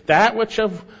forcibly that which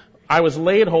I was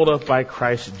laid hold of by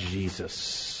Christ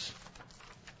Jesus.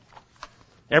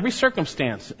 Every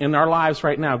circumstance in our lives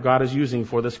right now, God is using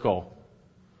for this goal.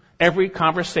 Every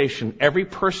conversation, every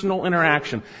personal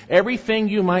interaction, everything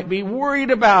you might be worried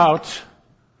about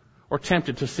or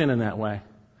tempted to sin in that way.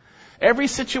 Every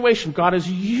situation God is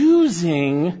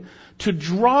using to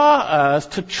draw us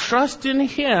to trust in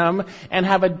Him and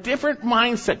have a different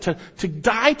mindset, to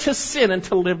die to sin and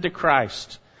to live to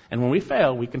Christ. And when we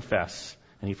fail, we confess,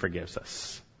 and He forgives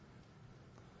us.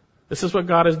 This is what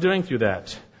God is doing through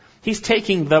that. He's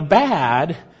taking the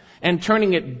bad and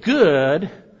turning it good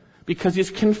because He's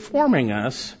conforming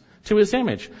us to His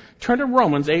image. Turn to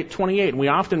Romans 8:28, and we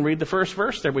often read the first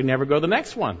verse there. We never go to the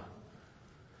next one.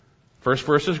 First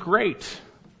verse is great,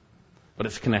 but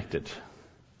it's connected.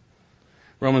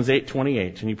 Romans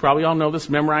 8:28. And you probably all know this,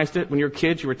 memorized it. When you were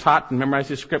kids, you were taught and memorized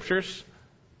these scriptures.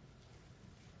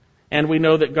 And we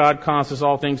know that God causes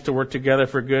all things to work together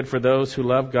for good for those who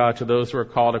love God, to those who are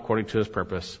called according to His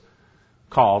purpose.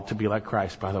 Called to be like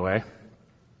Christ, by the way.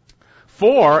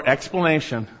 For,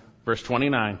 explanation, verse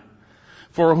 29.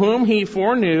 For whom He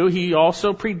foreknew, He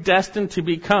also predestined to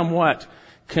become what?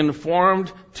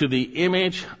 Conformed to the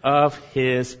image of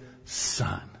His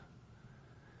Son.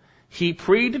 He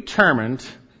predetermined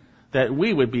that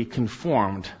we would be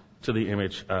conformed to the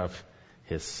image of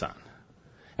His Son.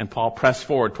 And Paul pressed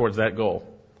forward towards that goal.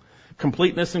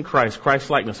 Completeness in Christ,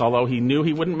 Christ-likeness, although he knew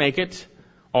he wouldn't make it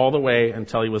all the way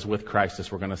until he was with Christ,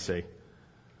 as we're going to see.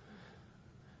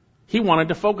 He wanted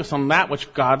to focus on that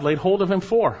which God laid hold of him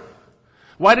for.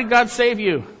 Why did God save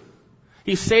you?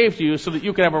 He saved you so that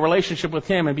you could have a relationship with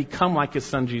Him and become like His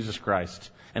Son, Jesus Christ.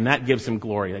 And that gives Him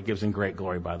glory. That gives Him great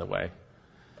glory, by the way.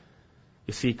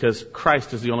 You see, because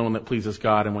Christ is the only one that pleases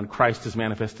God, and when Christ is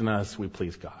manifest in us, we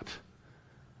please God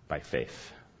by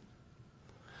faith.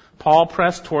 Paul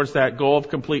pressed towards that goal of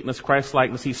completeness,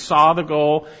 Christ-likeness. He saw the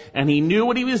goal, and he knew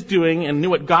what he was doing, and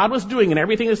knew what God was doing in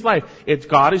everything in his life.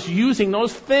 God is using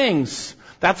those things.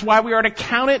 That's why we are to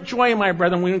count it joy, my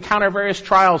brethren, when we encounter various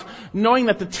trials, knowing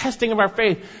that the testing of our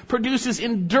faith produces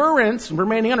endurance,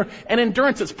 remaining under, and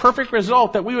endurance, its perfect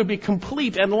result, that we would be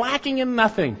complete and lacking in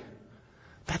nothing.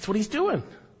 That's what he's doing.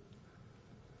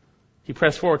 He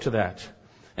pressed forward to that.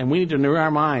 And we need to renew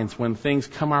our minds when things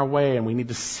come our way, and we need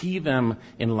to see them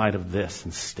in light of this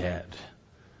instead.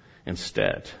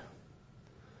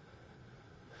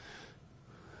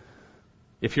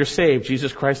 If you're saved,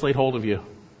 Jesus Christ laid hold of you.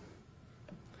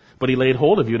 But He laid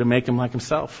hold of you to make Him like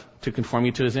Himself, to conform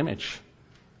you to His image.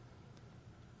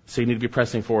 So you need to be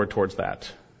pressing forward towards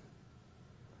that.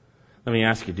 Let me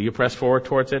ask you, do you press forward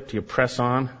towards it? Do you press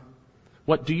on?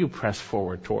 What do you press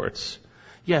forward towards?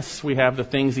 Yes, we have the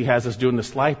things He has us do in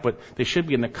this life, but they should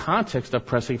be in the context of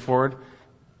pressing forward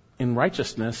in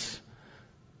righteousness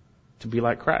to be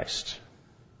like Christ.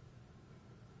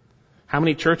 How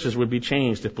many churches would be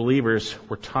changed if believers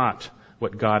were taught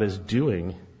what God is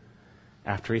doing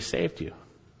after He saved you?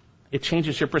 It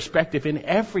changes your perspective in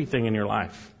everything in your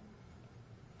life.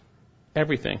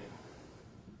 Everything.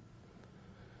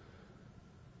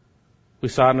 We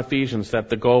saw in Ephesians that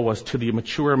the goal was to the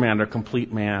mature man or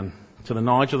complete man, to the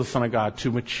knowledge of the Son of God,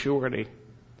 to maturity,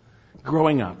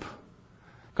 growing up.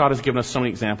 God has given us so many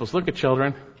examples. Look at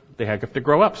children. They have to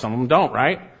grow up. Some of them don't,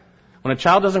 right? When a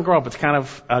child doesn't grow up, it's kind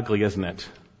of ugly, isn't it?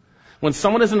 When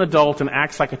someone is an adult and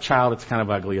acts like a child, it's kind of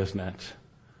ugly, isn't it?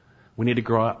 We need to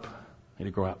grow up.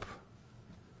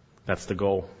 That's the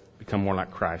goal. Become more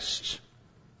like Christ.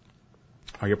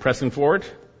 Are you pressing forward?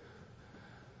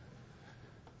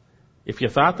 If you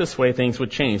thought this way, things would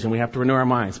change, and we have to renew our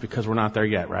minds because we're not there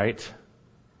yet, right?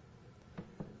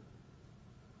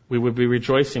 We would be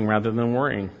rejoicing rather than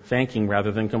worrying, thanking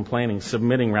rather than complaining,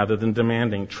 submitting rather than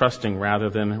demanding, trusting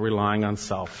rather than relying on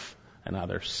self and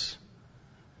others.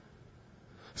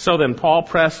 So then, Paul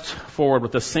pressed forward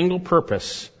with a single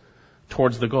purpose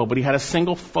towards the goal, but he had a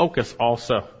single focus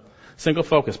also. Single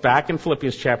focus. Back in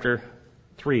Philippians chapter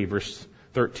 3, verse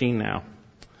 13 now.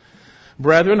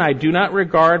 Brethren, I do not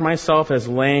regard myself as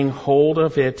laying hold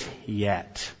of it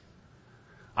yet.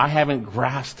 I haven't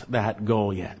grasped that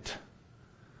goal yet.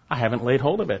 I haven't laid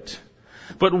hold of it.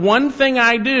 But one thing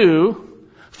I do,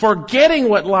 forgetting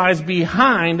what lies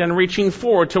behind and reaching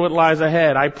forward to what lies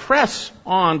ahead, I press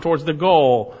on towards the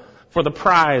goal for the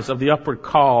prize of the upward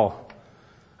call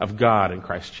of God in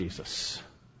Christ Jesus.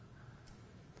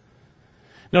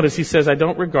 Notice he says, I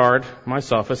don't regard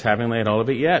myself as having laid hold of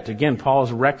it yet. Again, Paul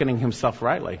is reckoning himself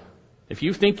rightly. If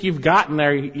you think you've gotten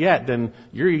there yet, then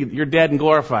you're dead and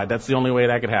glorified. That's the only way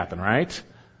that could happen, right?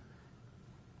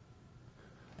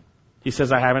 He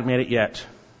says, I haven't made it yet.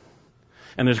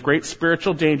 And there's great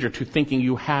spiritual danger to thinking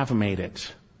you have made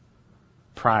it.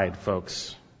 Pride,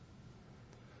 folks.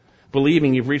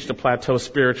 Believing you've reached a plateau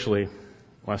spiritually.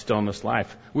 while still in this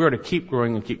life. We are to keep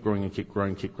growing and keep growing and keep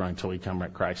growing and keep growing until we come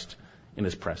at Christ in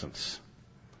His presence.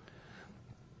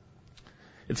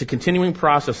 It's a continuing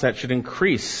process that should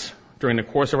increase during the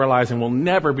course of our lives and will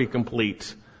never be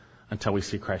complete until we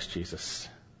see Christ Jesus.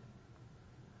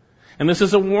 And this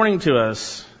is a warning to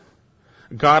us.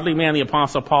 A godly man, the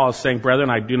Apostle Paul, is saying, brethren,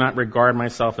 I do not regard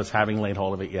myself as having laid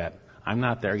hold of it yet. I'm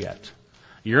not there yet.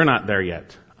 You're not there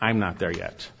yet. I'm not there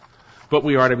yet. But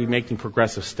we are to be making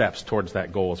progressive steps towards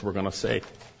that goal, as we're going to say.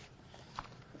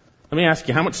 Let me ask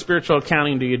you, how much spiritual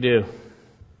accounting do you do?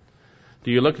 Do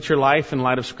you look at your life in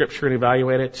light of Scripture and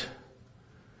evaluate it?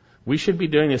 We should be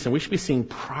doing this, and we should be seeing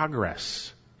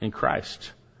progress in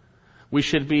Christ. We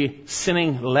should be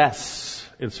sinning less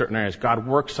in certain areas. God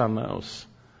works on those.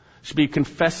 We should be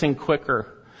confessing quicker.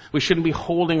 We shouldn't be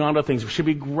holding on to things. We should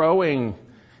be growing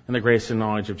in the grace and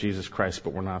knowledge of Jesus Christ,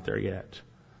 but we're not there yet.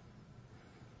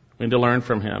 We need to learn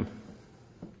from Him.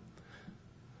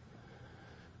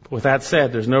 But with that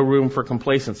said, there's no room for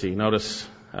complacency. Notice,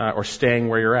 or staying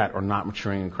where you're at, or not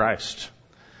maturing in Christ.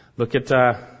 Look at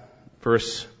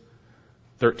verse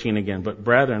 13 again. But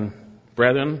brethren,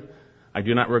 I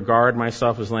do not regard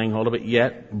myself as laying hold of it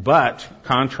yet, but,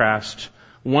 contrast,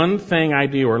 one thing I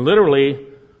do, or literally,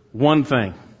 one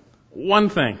thing. One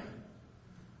thing.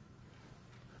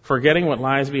 Forgetting what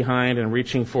lies behind and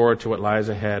reaching forward to what lies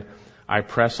ahead, I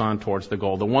press on towards the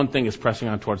goal. The one thing is pressing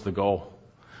on towards the goal.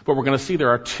 But we're going to see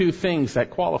there are two things that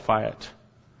qualify it.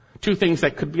 Two things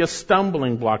that could be a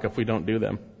stumbling block if we don't do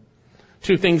them.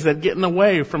 Two things that get in the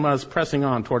way from us pressing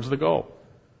on towards the goal.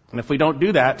 And if we don't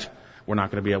do that, we're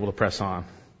not going to be able to press on.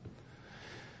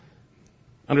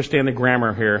 Understand the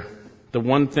grammar here. The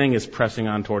one thing is pressing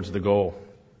on towards the goal.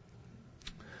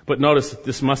 But notice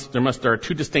there are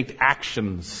two distinct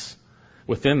actions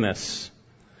within this.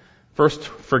 First,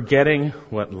 forgetting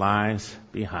what lies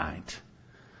behind.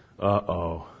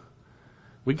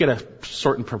 We get a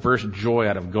certain perverse joy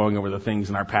out of going over the things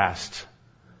in our past.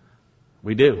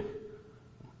 We do.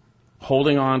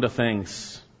 Holding on to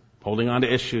things, holding on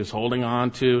to issues, holding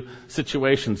on to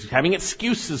situations, having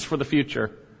excuses for the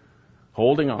future,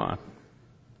 holding on.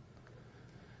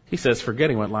 He says,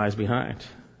 forgetting what lies behind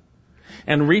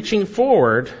and reaching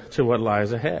forward to what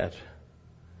lies ahead.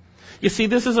 You see,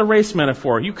 this is a race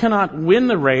metaphor. You cannot win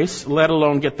the race, let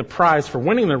alone get the prize for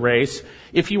winning the race,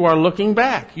 if you are looking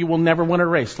back. You will never win a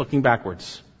race looking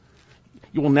backwards.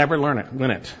 You will never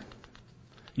win it.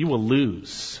 You will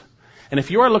lose. And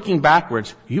if you are looking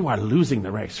backwards, you are losing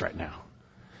the race right now.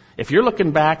 If you're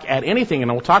looking back at anything,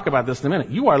 and we'll talk about this in a minute,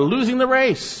 you are losing the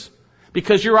race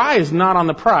because your eye is not on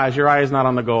the prize, your eye is not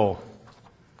on the goal.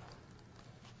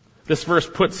 This verse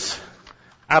puts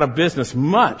out of business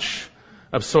much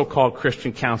of so-called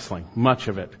Christian counseling, much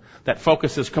of it, that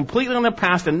focuses completely on the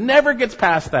past and never gets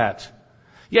past that.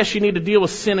 Yes, you need to deal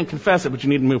with sin and confess it, but you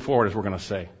need to move forward, as we're going to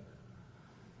say.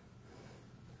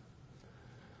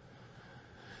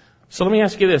 So let me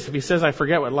ask you this. If he says, I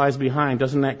forget what lies behind,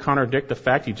 doesn't that contradict the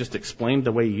fact you just explained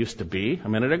the way you used to be a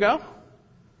minute ago?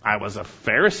 I was a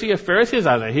Pharisee of Pharisees.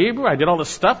 I was a Hebrew. I did all this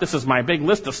stuff. This is my big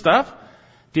list of stuff.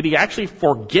 Did he actually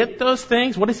forget those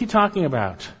things? What is he talking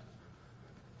about?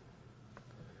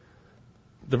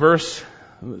 The verse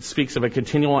speaks of a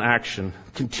continual action,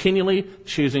 continually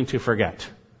choosing to forget.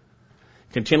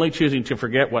 Continually choosing to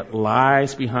forget what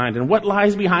lies behind. And what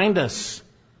lies behind us?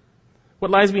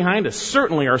 What lies behind us?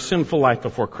 Certainly our sinful life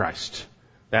before Christ.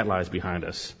 That lies behind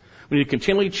us. We need to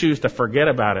continually choose to forget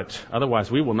about it. Otherwise,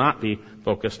 we will not be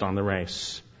focused on the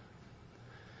race.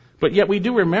 But yet we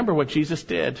do remember what Jesus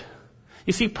did.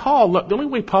 You see, the only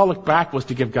way Paul looked back was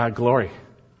to give God glory.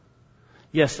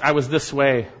 Yes, I was this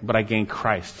way, but I gained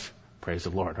Christ. Praise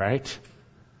the Lord, right?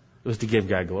 It was to give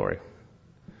God glory.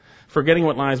 Forgetting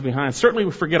what lies behind. Certainly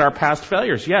we forget our past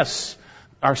failures. Yes,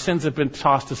 our sins have been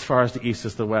tossed as far as the east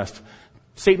as the west.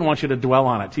 Satan wants you to dwell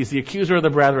on it. He's the accuser of the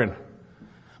brethren.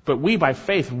 But we, by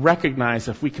faith, recognize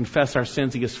if we confess our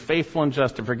sins, He is faithful and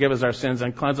just to forgive us our sins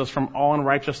and cleanse us from all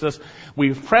unrighteousness.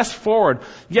 We press forward.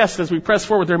 Yes, as we press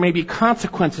forward, there may be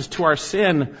consequences to our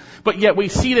sin, but yet we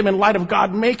see them in light of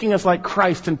God making us like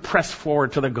Christ and press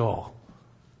forward to the goal.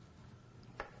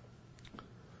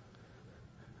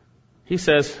 He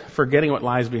says, forgetting what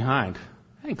lies behind.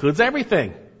 That includes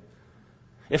everything.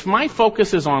 If my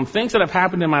focus is on things that have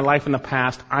happened in my life in the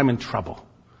past, I'm in trouble.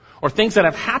 Or things that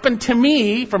have happened to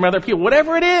me from other people,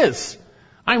 whatever it is,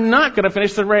 I'm not going to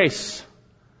finish the race.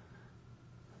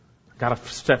 Got to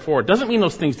step forward. Doesn't mean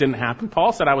those things didn't happen.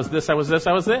 Paul said, I was this, I was this,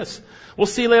 I was this. We'll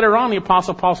see later on, the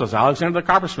Apostle Paul says, Alexander the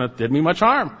coppersmith did me much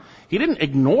harm. He didn't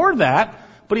ignore that,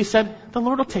 but he said, the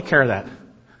Lord will take care of that.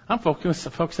 I'm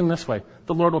focusing this way.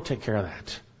 The Lord will take care of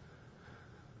that.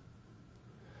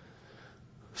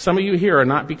 Some of you here are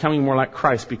not becoming more like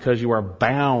Christ because you are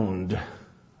bound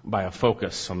by a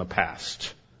focus on the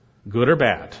past, good or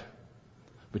bad.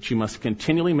 But you must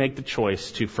continually make the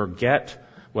choice to forget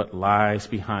what lies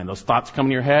behind. Those thoughts come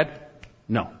in your head?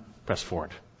 No. Press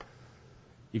forward.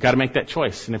 You got to make that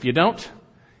choice. And if you don't,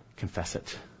 confess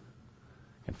it.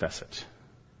 Confess it.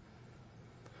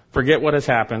 Forget what has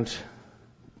happened.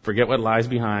 Forget what lies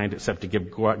behind, except to give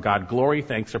God glory,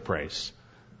 thanks, or praise.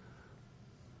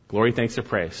 Glory, thanks, or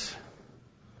praise.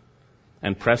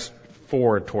 And press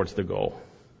forward towards the goal.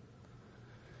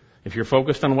 If you're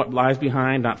focused on what lies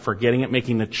behind, not forgetting it,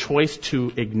 making the choice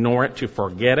to ignore it, to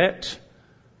forget it,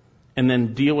 and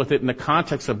then deal with it in the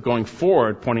context of going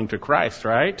forward, pointing to Christ,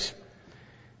 right?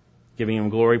 Giving Him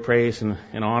glory, praise, and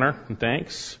honor, and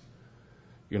thanks,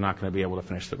 you're not going to be able to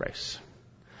finish the race.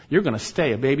 You're going to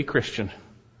stay a baby Christian.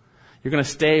 You're going to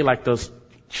stay like those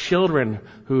children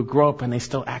who grow up and they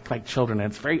still act like children.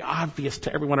 And it's very obvious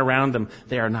to everyone around them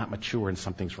they are not mature and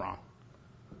something's wrong.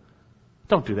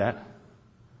 Don't do that.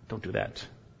 Don't do that.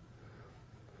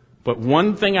 But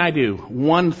one thing I do,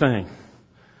 one thing,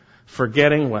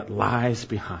 forgetting what lies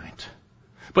behind.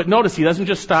 But notice He doesn't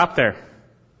just stop there.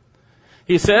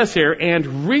 He says here,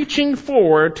 and reaching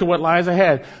forward to what lies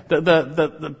ahead.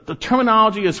 The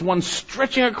terminology is one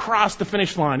stretching across the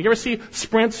finish line. You ever see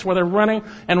sprints where they're running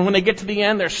and when they get to the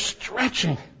end, they're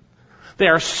stretching. They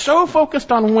are so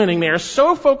focused on winning. They are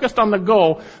so focused on the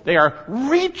goal. They are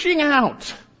reaching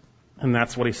out. And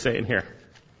that's what He's saying here.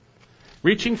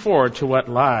 Reaching forward to what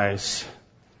lies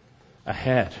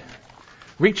ahead.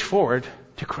 Reach forward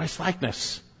to Christ's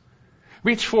likeness.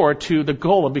 Reach forward to the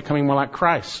goal of becoming more like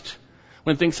Christ.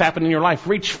 When things happen in your life,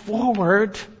 reach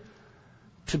forward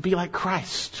to be like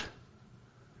Christ.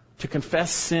 To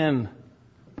confess sin.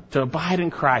 To abide in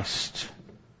Christ.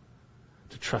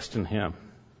 To trust in Him.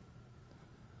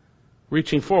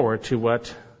 Reaching forward to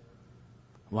what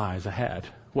lies ahead.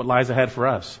 What lies ahead for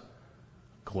us?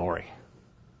 Glory.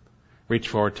 Reach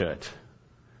forward to it.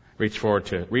 Reach forward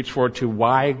to it. Reach forward to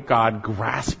why God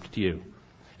grasped you.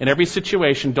 In every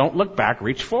situation, don't look back.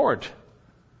 Reach forward.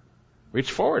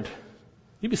 Reach forward.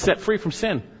 You'll be set free from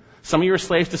sin. Some of you are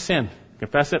slaves to sin.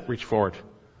 Confess it. Reach forward.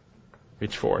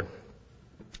 Reach forward.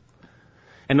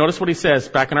 And notice what He says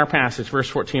back in our passage, verse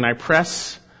 14. I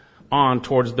press on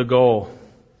towards the goal.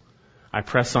 I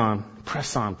press on.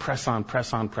 Press on. Press on.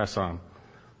 Press on. Press on.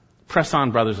 Press on,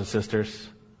 brothers and sisters.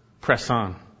 Press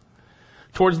on.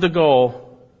 Towards the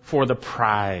goal for the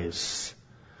prize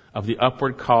of the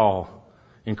upward call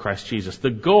in Christ Jesus.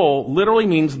 The goal literally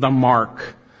means the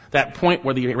mark. That point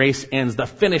where the race ends, the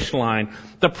finish line.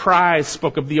 The prize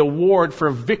spoke of the award for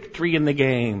victory in the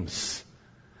games.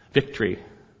 Victory.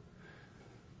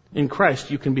 In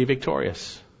Christ, you can be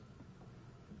victorious.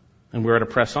 And we're to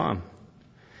press on.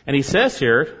 And He says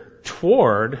here,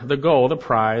 toward the goal, the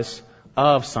prize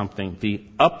of something. The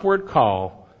upward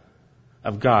call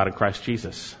of God in Christ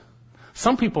Jesus.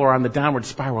 Some people are on the downward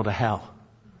spiral to hell.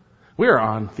 We are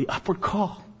on the upward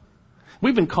call.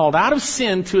 We've been called out of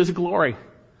sin to His glory.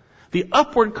 The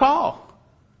upward call.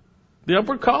 The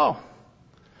upward call.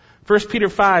 1 Peter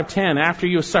 5:10, after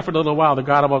you have suffered a little while, the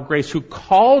God of all grace who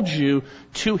called you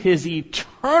to His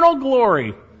eternal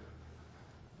glory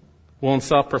will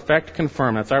Himself perfect,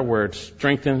 confirm, that's our word,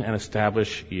 strengthen and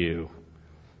establish you.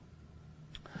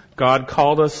 God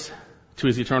called us to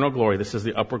His eternal glory. This is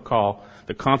the upward call,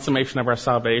 the consummation of our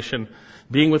salvation,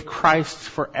 being with Christ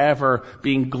forever,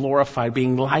 being glorified,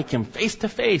 being like Him, face to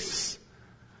face.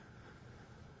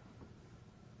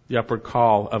 The upward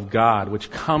call of God,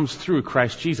 which comes through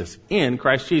Christ Jesus, in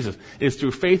Christ Jesus. It is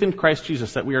through faith in Christ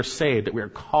Jesus that we are saved, that we are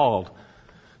called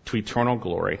to eternal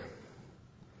glory.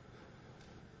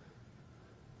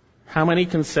 How many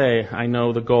can say, I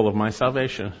know the goal of my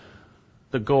salvation,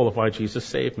 the goal of why Jesus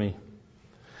saved me?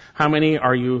 How many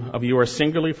of you are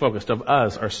singularly focused, of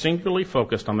us, are singularly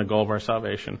focused on the goal of our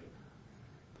salvation?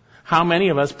 How many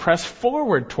of us press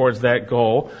forward towards that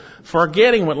goal,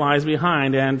 forgetting what lies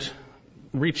behind and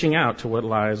reaching out to what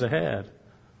lies ahead?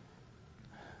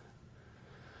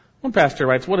 One pastor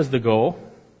writes, what is the goal?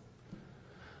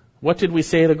 What did we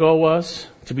say the goal was?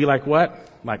 To be like what?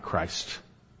 Like Christ.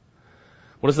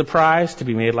 What is the prize? To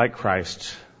be made like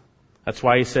Christ. That's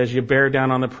why he says you bear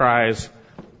down on the prize,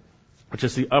 which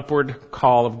is the upward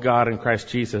call of God in Christ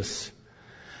Jesus.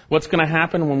 What's going to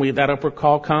happen when that upward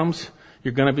call comes?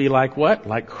 You're going to be like what?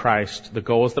 Like Christ. The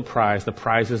goal is the prize. The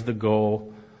prize is the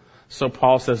goal. So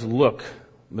Paul says, look,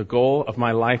 the goal of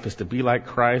my life is to be like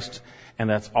Christ, and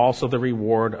that's also the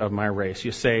reward of my race.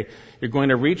 You say, you're going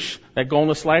to reach that goal in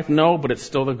this life? No, but it's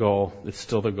still the goal. It's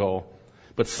still the goal.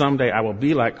 But someday I will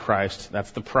be like Christ.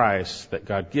 That's the prize that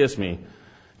God gives me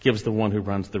gives the one who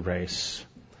runs the race.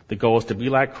 The goal is to be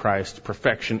like Christ,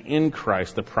 perfection in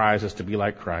Christ. The prize is to be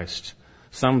like Christ.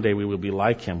 Someday we will be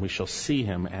like him. We shall see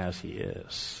him as he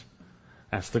is.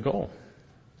 That's the goal.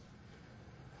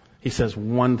 He says,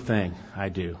 one thing I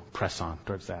do, press on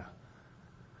towards that.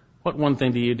 What one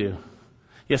thing do you do?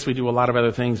 Yes, we do a lot of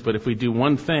other things, but if we do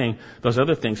one thing, those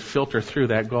other things filter through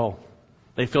that goal.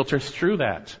 They filter through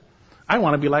that. I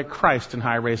want to be like Christ in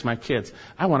how I raise my kids.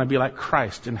 I want to be like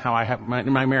Christ in how I have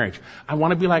in my marriage. I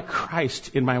want to be like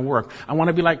Christ in my work. I want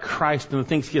to be like Christ in the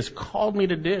things he has called me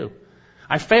to do.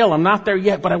 I fail. I'm not there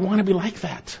yet, but I want to be like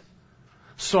that.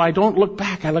 So I don't look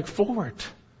back. I look forward.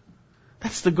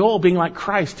 That's the goal, being like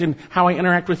Christ in how I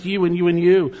interact with you and you and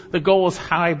you. The goal is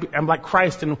how I'm like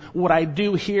Christ in what I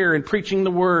do here in preaching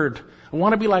the word. I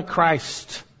want to be like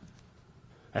Christ.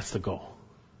 That's the goal.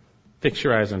 Fix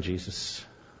your eyes on Jesus.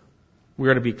 We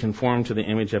are to be conformed to the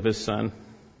image of his Son.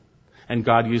 And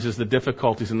God uses the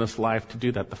difficulties in this life to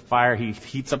do that. The fire, he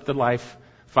heats up the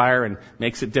fire and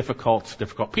makes it difficult.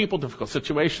 Difficult people, difficult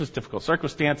situations, difficult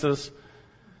circumstances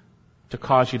to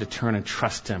cause you to turn and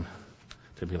trust him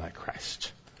to be like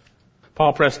Christ.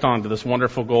 Paul pressed on to this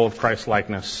wonderful goal of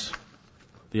Christ-likeness,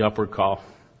 the upward call.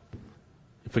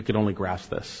 If we could only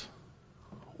grasp this.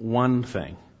 One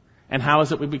thing. And how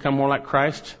is it we become more like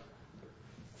Christ?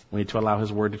 We need to allow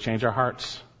his word to change our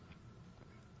hearts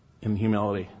in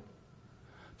humility.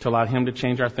 To allow him to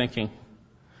change our thinking,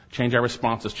 change our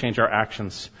responses, change our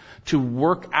actions. To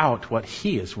work out what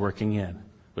he is working in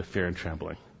with fear and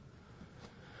trembling.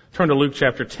 Turn to Luke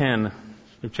chapter 10.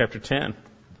 Luke chapter 10.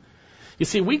 You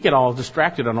see, we get all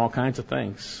distracted on all kinds of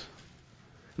things.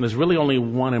 And there's really only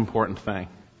one important thing.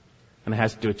 And it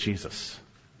has to do with Jesus.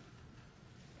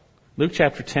 Luke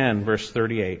chapter 10, verse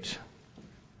 38.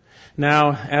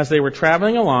 Now, as they were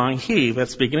traveling along, he,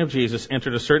 that's speaking of Jesus,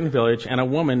 entered a certain village, and a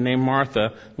woman named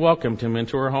Martha welcomed him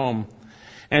into her home.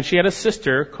 And she had a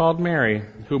sister called Mary,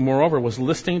 who moreover was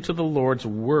listening to the Lord's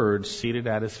words seated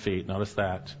at his feet. Notice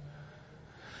that.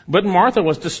 But Martha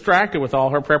was distracted with all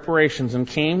her preparations and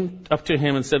came up to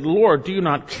him and said, Lord, do you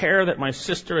not care that my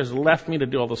sister has left me to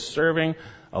do all the serving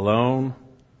alone?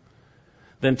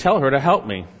 Then tell her to help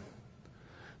me.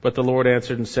 But the Lord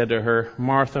answered and said to her,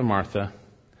 Martha, Martha,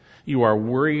 you are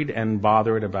worried and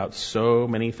bothered about so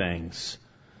many things,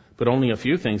 but only a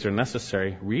few things are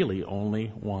necessary. Really, only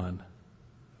one.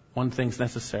 One thing's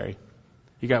necessary.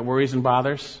 You got worries and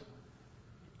bothers?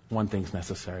 One thing's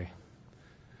necessary.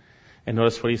 And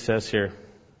notice what he says here.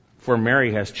 For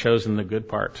Mary has chosen the good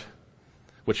part,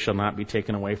 which shall not be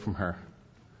taken away from her.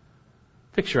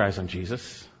 Fix your eyes on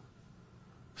Jesus.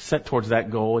 Set towards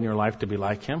that goal in your life to be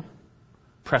like him.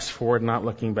 Press forward, not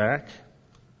looking back.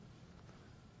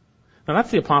 Now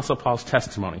that's the Apostle Paul's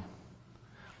testimony.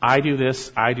 I do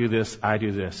this, I do this, I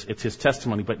do this. It's his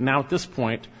testimony. But now at this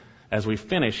point, as we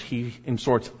finish, he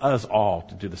exhorts us all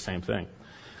to do the same thing.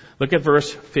 Look at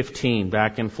verse 15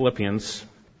 back in Philippians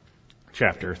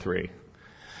chapter 3.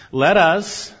 Let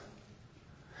us,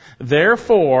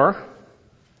 therefore,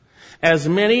 as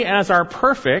many as are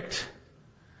perfect,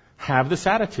 have this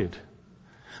attitude.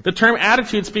 The term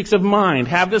attitude speaks of mind.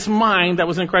 Have this mind that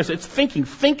was in Christ. It's thinking.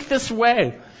 Think this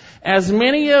way. As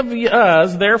many of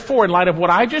us, therefore, in light of what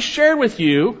I just shared with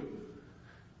you,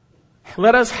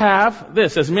 let us have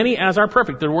this. As many as are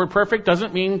perfect. The word perfect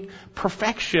doesn't mean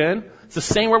perfection. It's the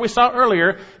same word we saw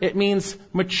earlier. It means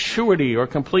maturity or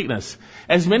completeness.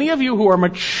 As many of you who are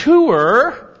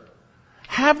mature,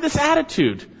 have this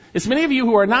attitude. As many of you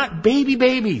who are not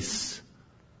babies,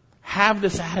 have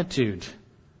this attitude.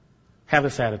 Have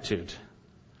this attitude.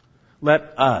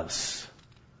 Let us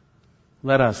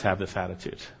have this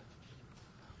attitude.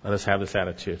 Let us have this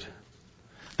attitude.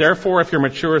 Therefore, if you're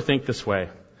mature, think this way.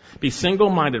 Be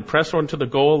single-minded, press on to the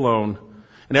goal alone.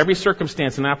 In every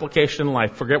circumstance and application in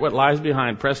life, forget what lies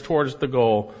behind, press towards the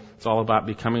goal. It's all about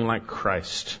becoming like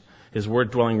Christ. His word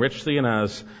dwelling richly in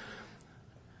us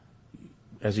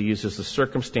as he uses the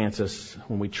circumstances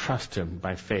when we trust him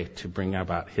by faith to bring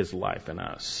about his life in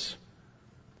us.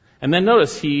 And then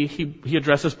notice he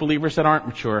addresses believers that aren't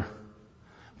mature.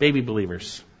 Baby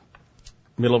believers.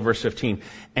 Middle of verse 15.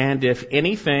 And if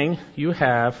anything you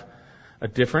have a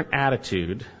different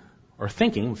attitude or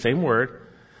thinking, same word,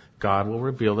 God will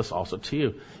reveal this also to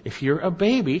you. If you're a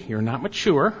baby, you're not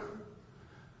mature,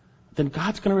 then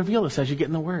God's going to reveal this as you get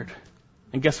in the Word.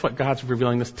 And guess what? God's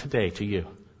revealing this today to you.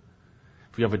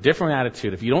 If you have a different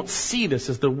attitude, if you don't see this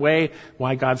as the way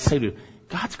why God saved you,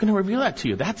 God's going to reveal that to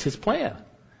you. That's his plan.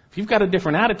 If you've got a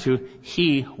different attitude,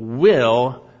 he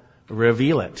will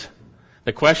reveal it.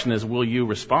 The question is, will you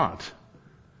respond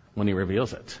when he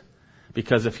reveals it?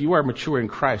 Because if you are mature in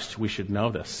Christ, we should know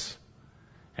this.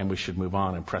 and we should move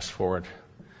on and press forward.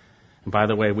 And by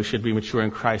the way, we should be mature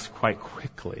in Christ quite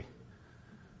quickly,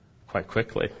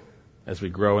 as we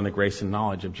grow in the grace and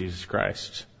knowledge of Jesus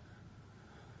Christ.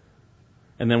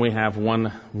 And then we have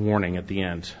one warning at the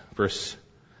end, verse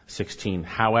 16.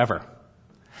 However,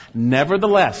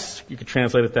 nevertheless, you could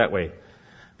translate it that way,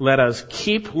 let us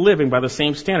keep living by the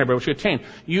same standard by which we attain.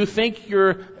 You think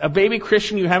you're a baby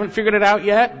Christian, you haven't figured it out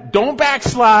yet? Don't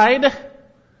backslide.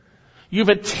 You've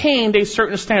attained a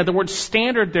certain standard. The word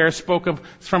standard there it's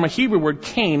from a Hebrew word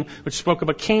cane, which spoke of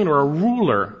a cane or a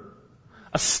ruler.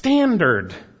 A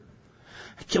standard.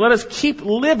 Let us keep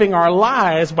living our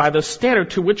lives by the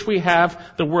standard to which we have,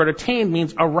 the word attained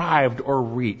means arrived or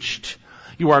reached.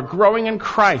 You are growing in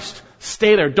Christ.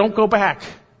 Stay there. Don't go back.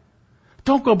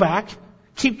 Don't go back.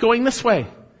 Keep going this way.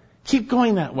 Keep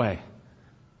going that way.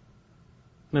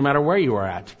 No matter where you are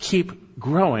at, keep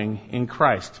growing in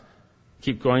Christ.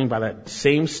 Keep going by that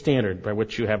same standard by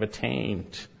which you have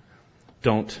attained.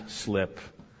 Don't slip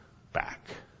back.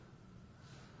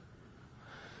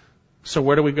 So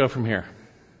where do we go from here?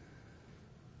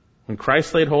 When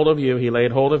Christ laid hold of you, He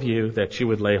laid hold of you that you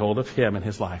would lay hold of Him in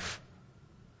His life.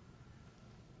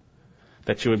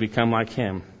 That you would become like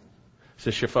Him. Is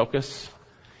this your focus?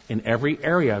 In every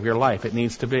area of your life, it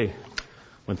needs to be.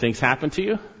 When things happen to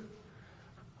you,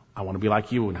 I want to be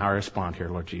like you in how I respond here,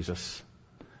 Lord Jesus.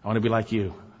 I want to be like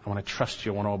you. I want to trust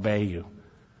you. I want to obey you.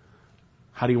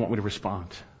 How do you want me to respond?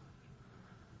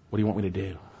 What do you want me to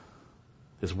do?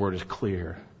 His word is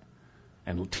clear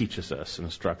and teaches us and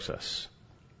instructs us.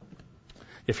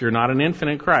 If you're not an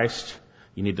infant in Christ,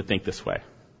 you need to think this way.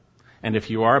 And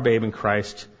if you are a babe in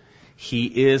Christ,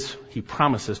 He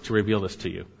promises to reveal this to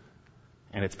you.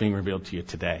 And it's being revealed to you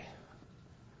today.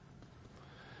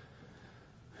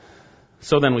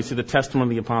 So then we see the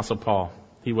testimony of the Apostle Paul.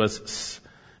 He was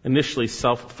initially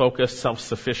self-focused,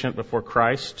 self-sufficient before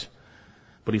Christ,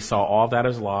 but he saw all that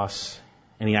as loss,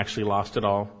 and he actually lost it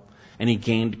all, and he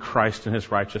gained Christ and His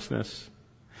righteousness.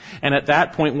 And at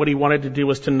that point, what he wanted to do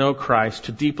was to know Christ,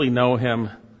 to deeply know Him,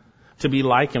 to be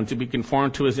like Him, to be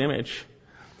conformed to His image.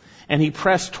 And he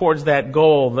pressed towards that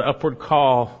goal, the upward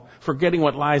call, forgetting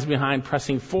what lies behind,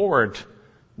 pressing forward,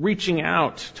 reaching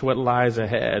out to what lies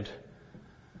ahead,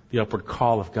 the upward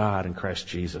call of God in Christ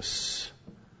Jesus.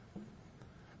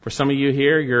 For some of you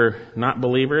here, you're not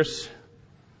believers.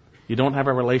 You don't have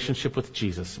a relationship with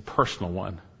Jesus, a personal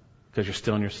one, because you're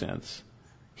still in your sins.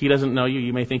 He doesn't know you.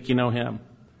 You may think you know Him.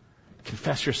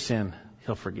 Confess your sin.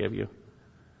 He'll forgive you.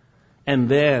 And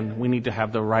then we need to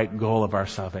have the right goal of our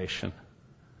salvation.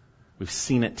 We've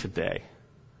seen it today.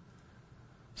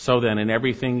 So then, in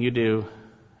everything you do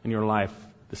in your life,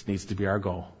 this needs to be our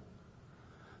goal.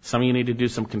 Some of you need to do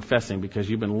some confessing because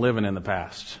you've been living in the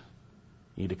past.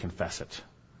 You need to confess it.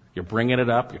 You're bringing it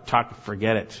up. You're talking,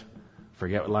 forget it.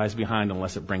 Forget what lies behind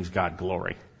unless it brings God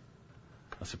glory.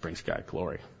 Unless it brings God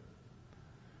glory.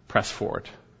 Press forward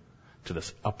to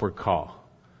this upward call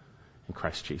in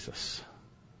Christ Jesus.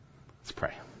 Let's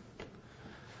pray.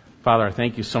 Father, I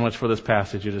thank you so much for this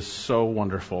passage. It is so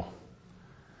wonderful.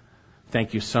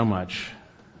 Thank you so much.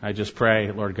 I just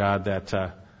pray, Lord God,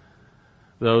 that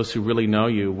those who really know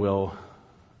you will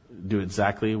do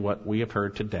exactly what we have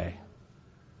heard today.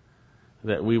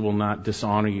 That we will not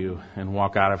dishonor you and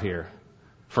walk out of here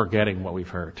forgetting what we've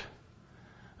heard.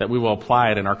 That we will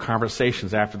apply it in our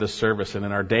conversations after the service and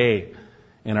in our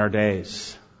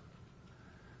days.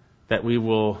 That we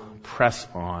will press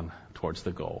on towards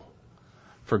the goal.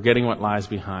 Forgetting what lies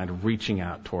behind, reaching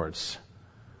out towards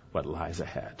what lies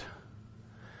ahead.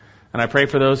 And I pray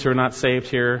for those who are not saved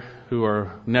here, who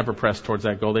are never pressed towards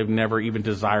that goal. They've never even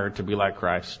desired to be like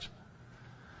Christ.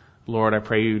 Lord, I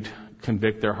pray you'd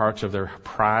convict their hearts of their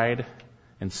pride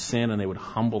and sin, and they would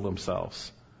humble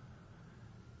themselves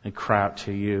and cry out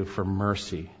to you for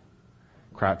mercy.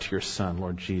 Cry out to your Son,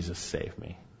 Lord Jesus, save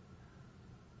me.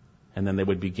 And then they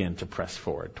would begin to press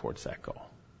forward towards that goal.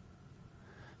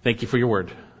 Thank you for your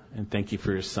word, and thank you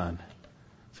for your Son.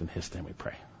 It's in His name we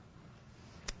pray.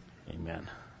 Amen.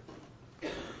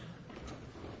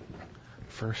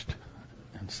 First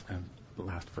and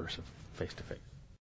last verse of Face to Face.